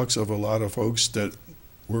influx of a lot of folks that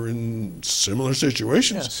were in similar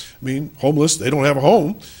situations, I mean, homeless, they don't have a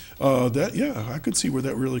home, I could see where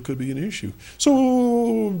that really could be an issue.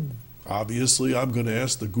 So obviously, I'm going to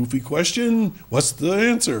ask the goofy question. What's the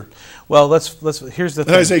answer? Well, here's the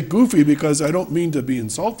thing. And I say goofy because I don't mean to be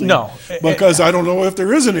insulting. No. Because I don't know if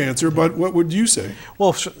there is an answer, but what would you say?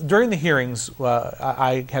 Well, during the hearings,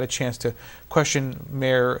 I had a chance to question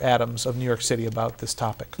Mayor Adams of New York City about this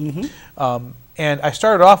topic. And I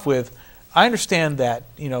started off with, I understand that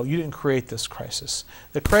you didn't create this crisis.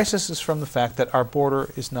 The crisis is from the fact that our border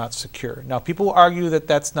is not secure. Now, people will argue that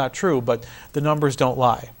that's not true, but the numbers don't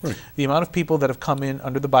lie. Right. The amount of people that have come in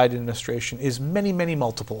under the Biden administration is many, many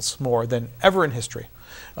multiples more than ever in history.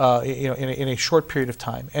 In a short period of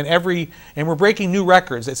time, and we're breaking new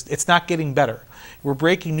records. It's not getting better. We're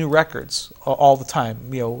breaking new records all the time.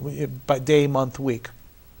 By day, month, week.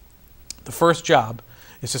 The first job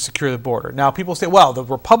is to secure the border. Now, people say, well, the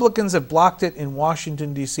Republicans have blocked it in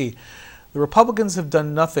Washington, D.C. The Republicans have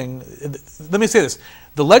done nothing. Let me say this.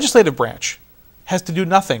 The legislative branch has to do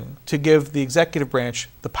nothing to give the executive branch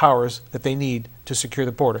the powers that they need to secure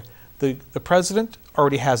the border. The president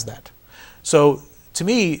already has that. So, to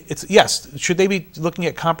me, it's yes. Should they be looking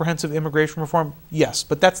at comprehensive immigration reform? Yes,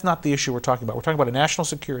 but that's not the issue we're talking about. We're talking about a national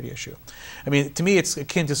security issue. I mean, to me, it's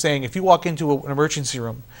akin to saying if you walk into an emergency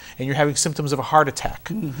room and you're having symptoms of a heart attack,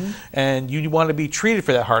 and you want to be treated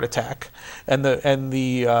for that heart attack, and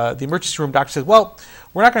the emergency room doctor says, "Well,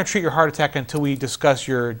 we're not going to treat your heart attack until we discuss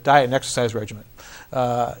your diet and exercise regimen."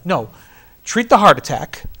 No. treat the heart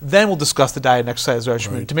attack, then we'll discuss the diet and exercise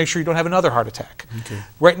regimen to make sure you don't have another heart attack. Okay.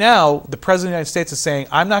 Right now, the President of the United States is saying,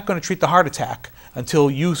 I'm not going to treat the heart attack until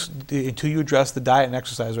you address the diet and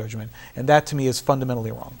exercise regimen. And that, to me, is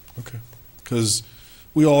fundamentally wrong. Okay. Because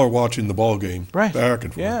we all are watching the ball game. Right. Back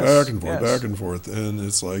and forth, Yes. back and forth, Yes. back and forth. And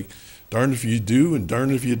it's like, darn if you do and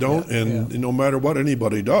darn if you don't. And no matter what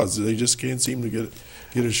anybody does, they just can't seem to get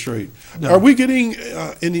it straight. No. Are we getting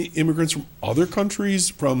any immigrants from other countries,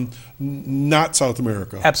 from not South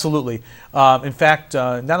America? Absolutely. In fact,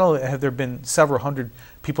 not only have there been several hundred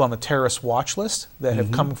people on the terrorist watch list that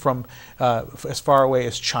have come from as far away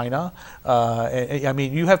as China. I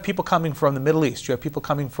mean, you have people coming from the Middle East. You have people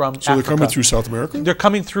coming from So Africa. they're coming through South America? They're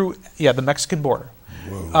coming through, the Mexican border.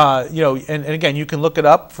 Whoa. And again, you can look it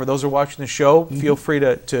up. For those who are watching the show, feel free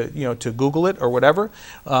to Google it or whatever.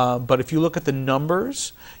 But if you look at the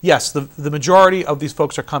numbers, yes, the majority of these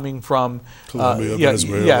folks are coming from Colombia,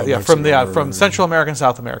 Venezuela, from Central America and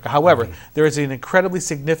South America. However, there is an incredibly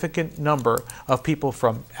significant number of people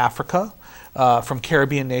from Africa. From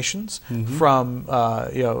Caribbean nations, from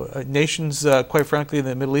nations, quite frankly, in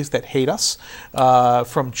the Middle East that hate us,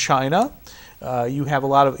 from China. You have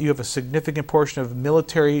a significant portion of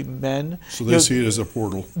military men. So they see it as a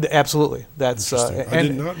portal. Absolutely, that's. I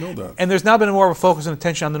did not know that. And there's now been more of a focus and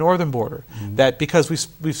attention on the northern border. That because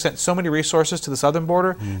we've sent so many resources to the southern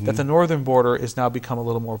border, that the northern border has now become a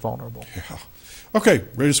little more vulnerable. Yeah. Okay,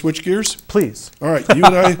 ready to switch gears? Please. All right, you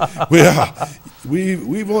and I,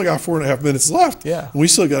 we've only got 4.5 minutes left. Yeah. And we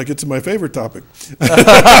still got to get to my favorite topic. You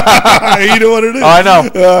know what it is? Oh, I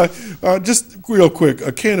know. Just real quick,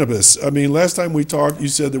 cannabis. I mean, last time we talked, you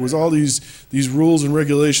said there was all these rules and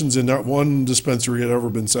regulations, and not one dispensary had ever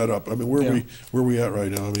been set up. I mean, where are we at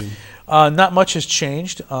right now? I mean, not much has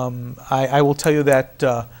changed. I will tell you that.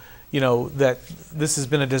 That this has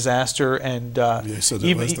been a disaster, and you said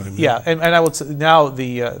that last time. And I would say now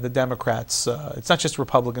the Democrats. It's not just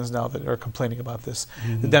Republicans now that are complaining about this.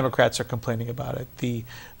 The Democrats are complaining about it. The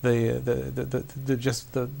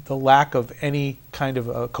lack of any kind of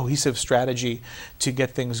a cohesive strategy to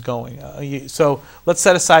get things going. So let's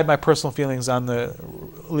set aside my personal feelings on the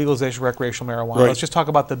legalization of recreational marijuana. Right. Let's just talk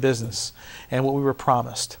about the business and what we were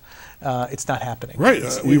promised. It's not happening. Right.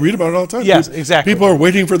 We read about it all the time. Yes, exactly. People are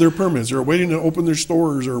waiting for their permits. They're waiting to open their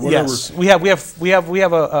stores or whatever. Yes, we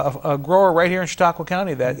have a grower right here in Chautauqua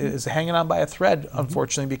County that is hanging on by a thread,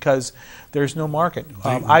 unfortunately, because there's no market.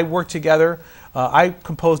 I worked together. I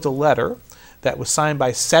composed a letter that was signed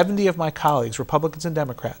by 70 of my colleagues, Republicans and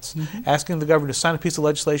Democrats, asking the governor to sign a piece of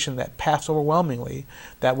legislation that passed overwhelmingly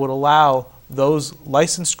that would allow those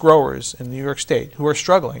licensed growers in New York State who are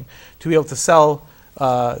struggling to be able to sell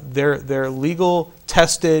their legal,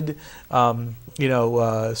 tested,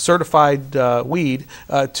 certified weed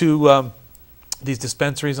to these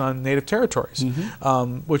dispensaries on native territories,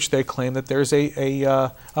 which they claim that there's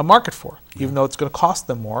a market for, even though it's going to cost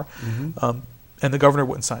them more, and the governor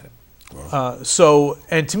wouldn't sign it. Wow.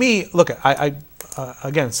 And to me, look, I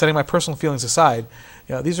again, setting my personal feelings aside,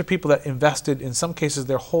 these are people that invested, in some cases,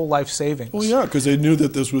 their whole life savings. Well, yeah, because they knew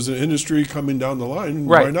that this was an industry coming down the line.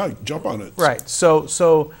 Right. Why not jump on it? Right.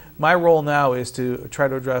 So my role now is to try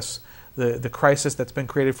to address the crisis that's been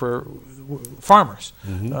created for farmers.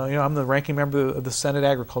 I'm the ranking member of the Senate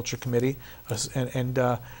Agriculture Committee, and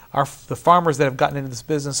the farmers that have gotten into this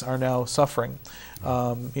business are now suffering,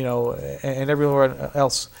 and everywhere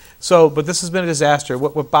else. But this has been a disaster.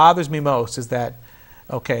 What bothers me most is that,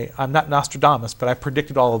 okay, I'm not Nostradamus, but I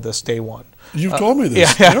predicted all of this day one. You've told me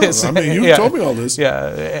this. You've told me all this. Yeah,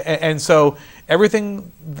 and so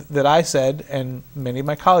everything that I said and many of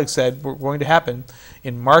my colleagues said were going to happen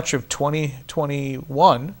in March of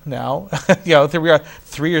 2021 now, here we are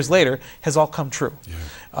 3 years later, has all come true.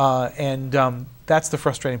 Yeah. That's the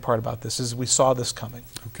frustrating part about this, is we saw this coming.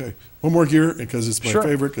 Okay. One more gear, because it's my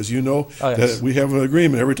favorite, because that we have an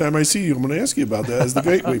agreement. Every time I see you, I'm going to ask you about that as the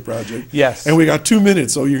Gateway Project. Yes. And we got 2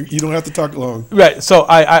 minutes, so you don't have to talk long. Right. So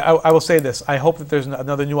I will say this. I hope that there's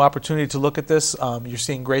another new opportunity to look at this. You're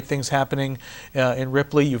seeing great things happening in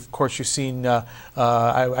Ripley. Of course, you've seen,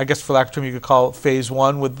 I guess for lack of a term, you could call it phase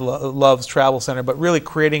one with Love's Travel Center, but really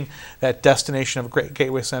creating that destination of a great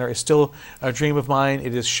Gateway Center is still a dream of mine.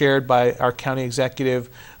 It is shared by our county executive,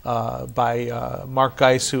 by Mark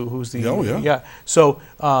Geis, who's the So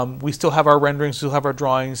we still have our renderings, we still have our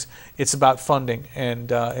drawings. It's about funding,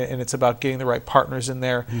 and it's about getting the right partners in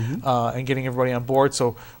there and getting everybody on board.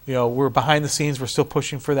 So we're behind the scenes, we're still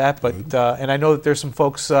pushing for that. But and I know that there's some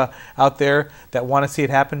folks out there that want to see it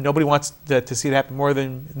happen. Nobody wants to see it happen more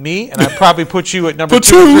than me, and I probably put you at number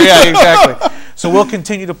 2 or 3. Yeah, exactly. So we'll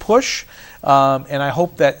continue to push, and I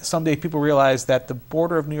hope that someday people realize that the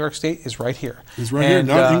border of New York State is right here. It's right here,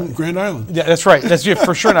 not in Grand Island. Yeah, that's right. That's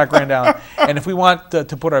for sure not Grand Island. And if we want to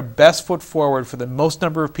put our best foot forward for the most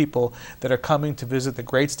number of people that are coming to visit the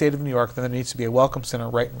great state of New York, then there needs to be a welcome center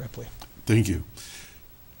right in Ripley. Thank you.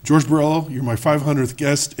 George Borrello, you're my 500th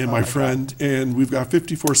guest and my friend, and we've got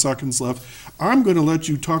 54 seconds left. I'm going to let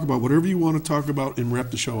you talk about whatever you want to talk about and wrap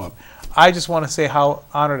the show up. I just want to say how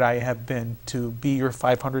honored I have been to be your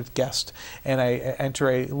 500th guest, and I enter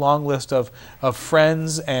a long list of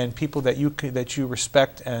friends and people that you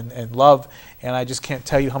respect and love, and I just can't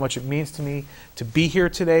tell you how much it means to me to be here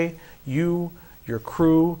today. You, your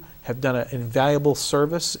crew, have done an invaluable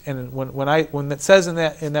service, and when it says in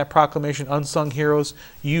that proclamation, unsung heroes,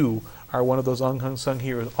 you are one of those unsung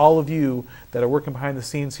heroes. All of you that are working behind the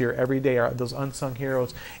scenes here every day are those unsung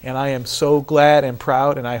heroes, and I am so glad and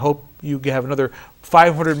proud, and I hope you have another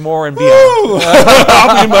 500 more and beyond.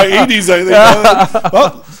 I'll be in my 80s, I think.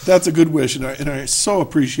 Well, that's a good wish, and I so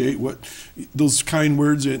appreciate those kind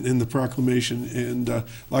words in the proclamation. And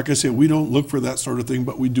like I said, we don't look for that sort of thing,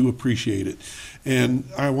 but we do appreciate it. And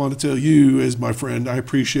I want to tell you, as my friend, I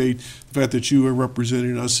appreciate the fact that you are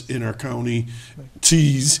representing us in our county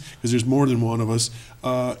T's, because there's more than one of us,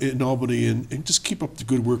 in Albany, and just keep up the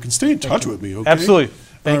good work and stay in touch with me, okay? Absolutely.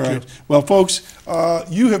 Thank you. Well, folks,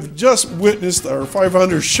 you have just witnessed our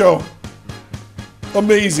 500 show.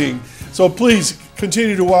 Amazing. So please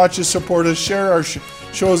continue to watch us, support us, share our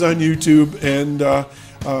shows on YouTube, and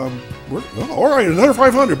all right, another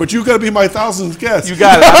 500. But you got to be my 1000th guest. You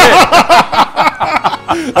got it.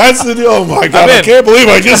 That's the deal. Oh my God, I can't believe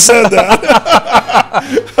I just said that.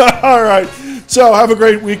 All right. So have a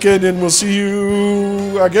great weekend, and we'll see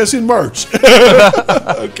you, I guess, in March.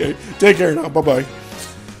 Okay. Take care now. Bye-bye.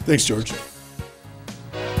 Thanks, George.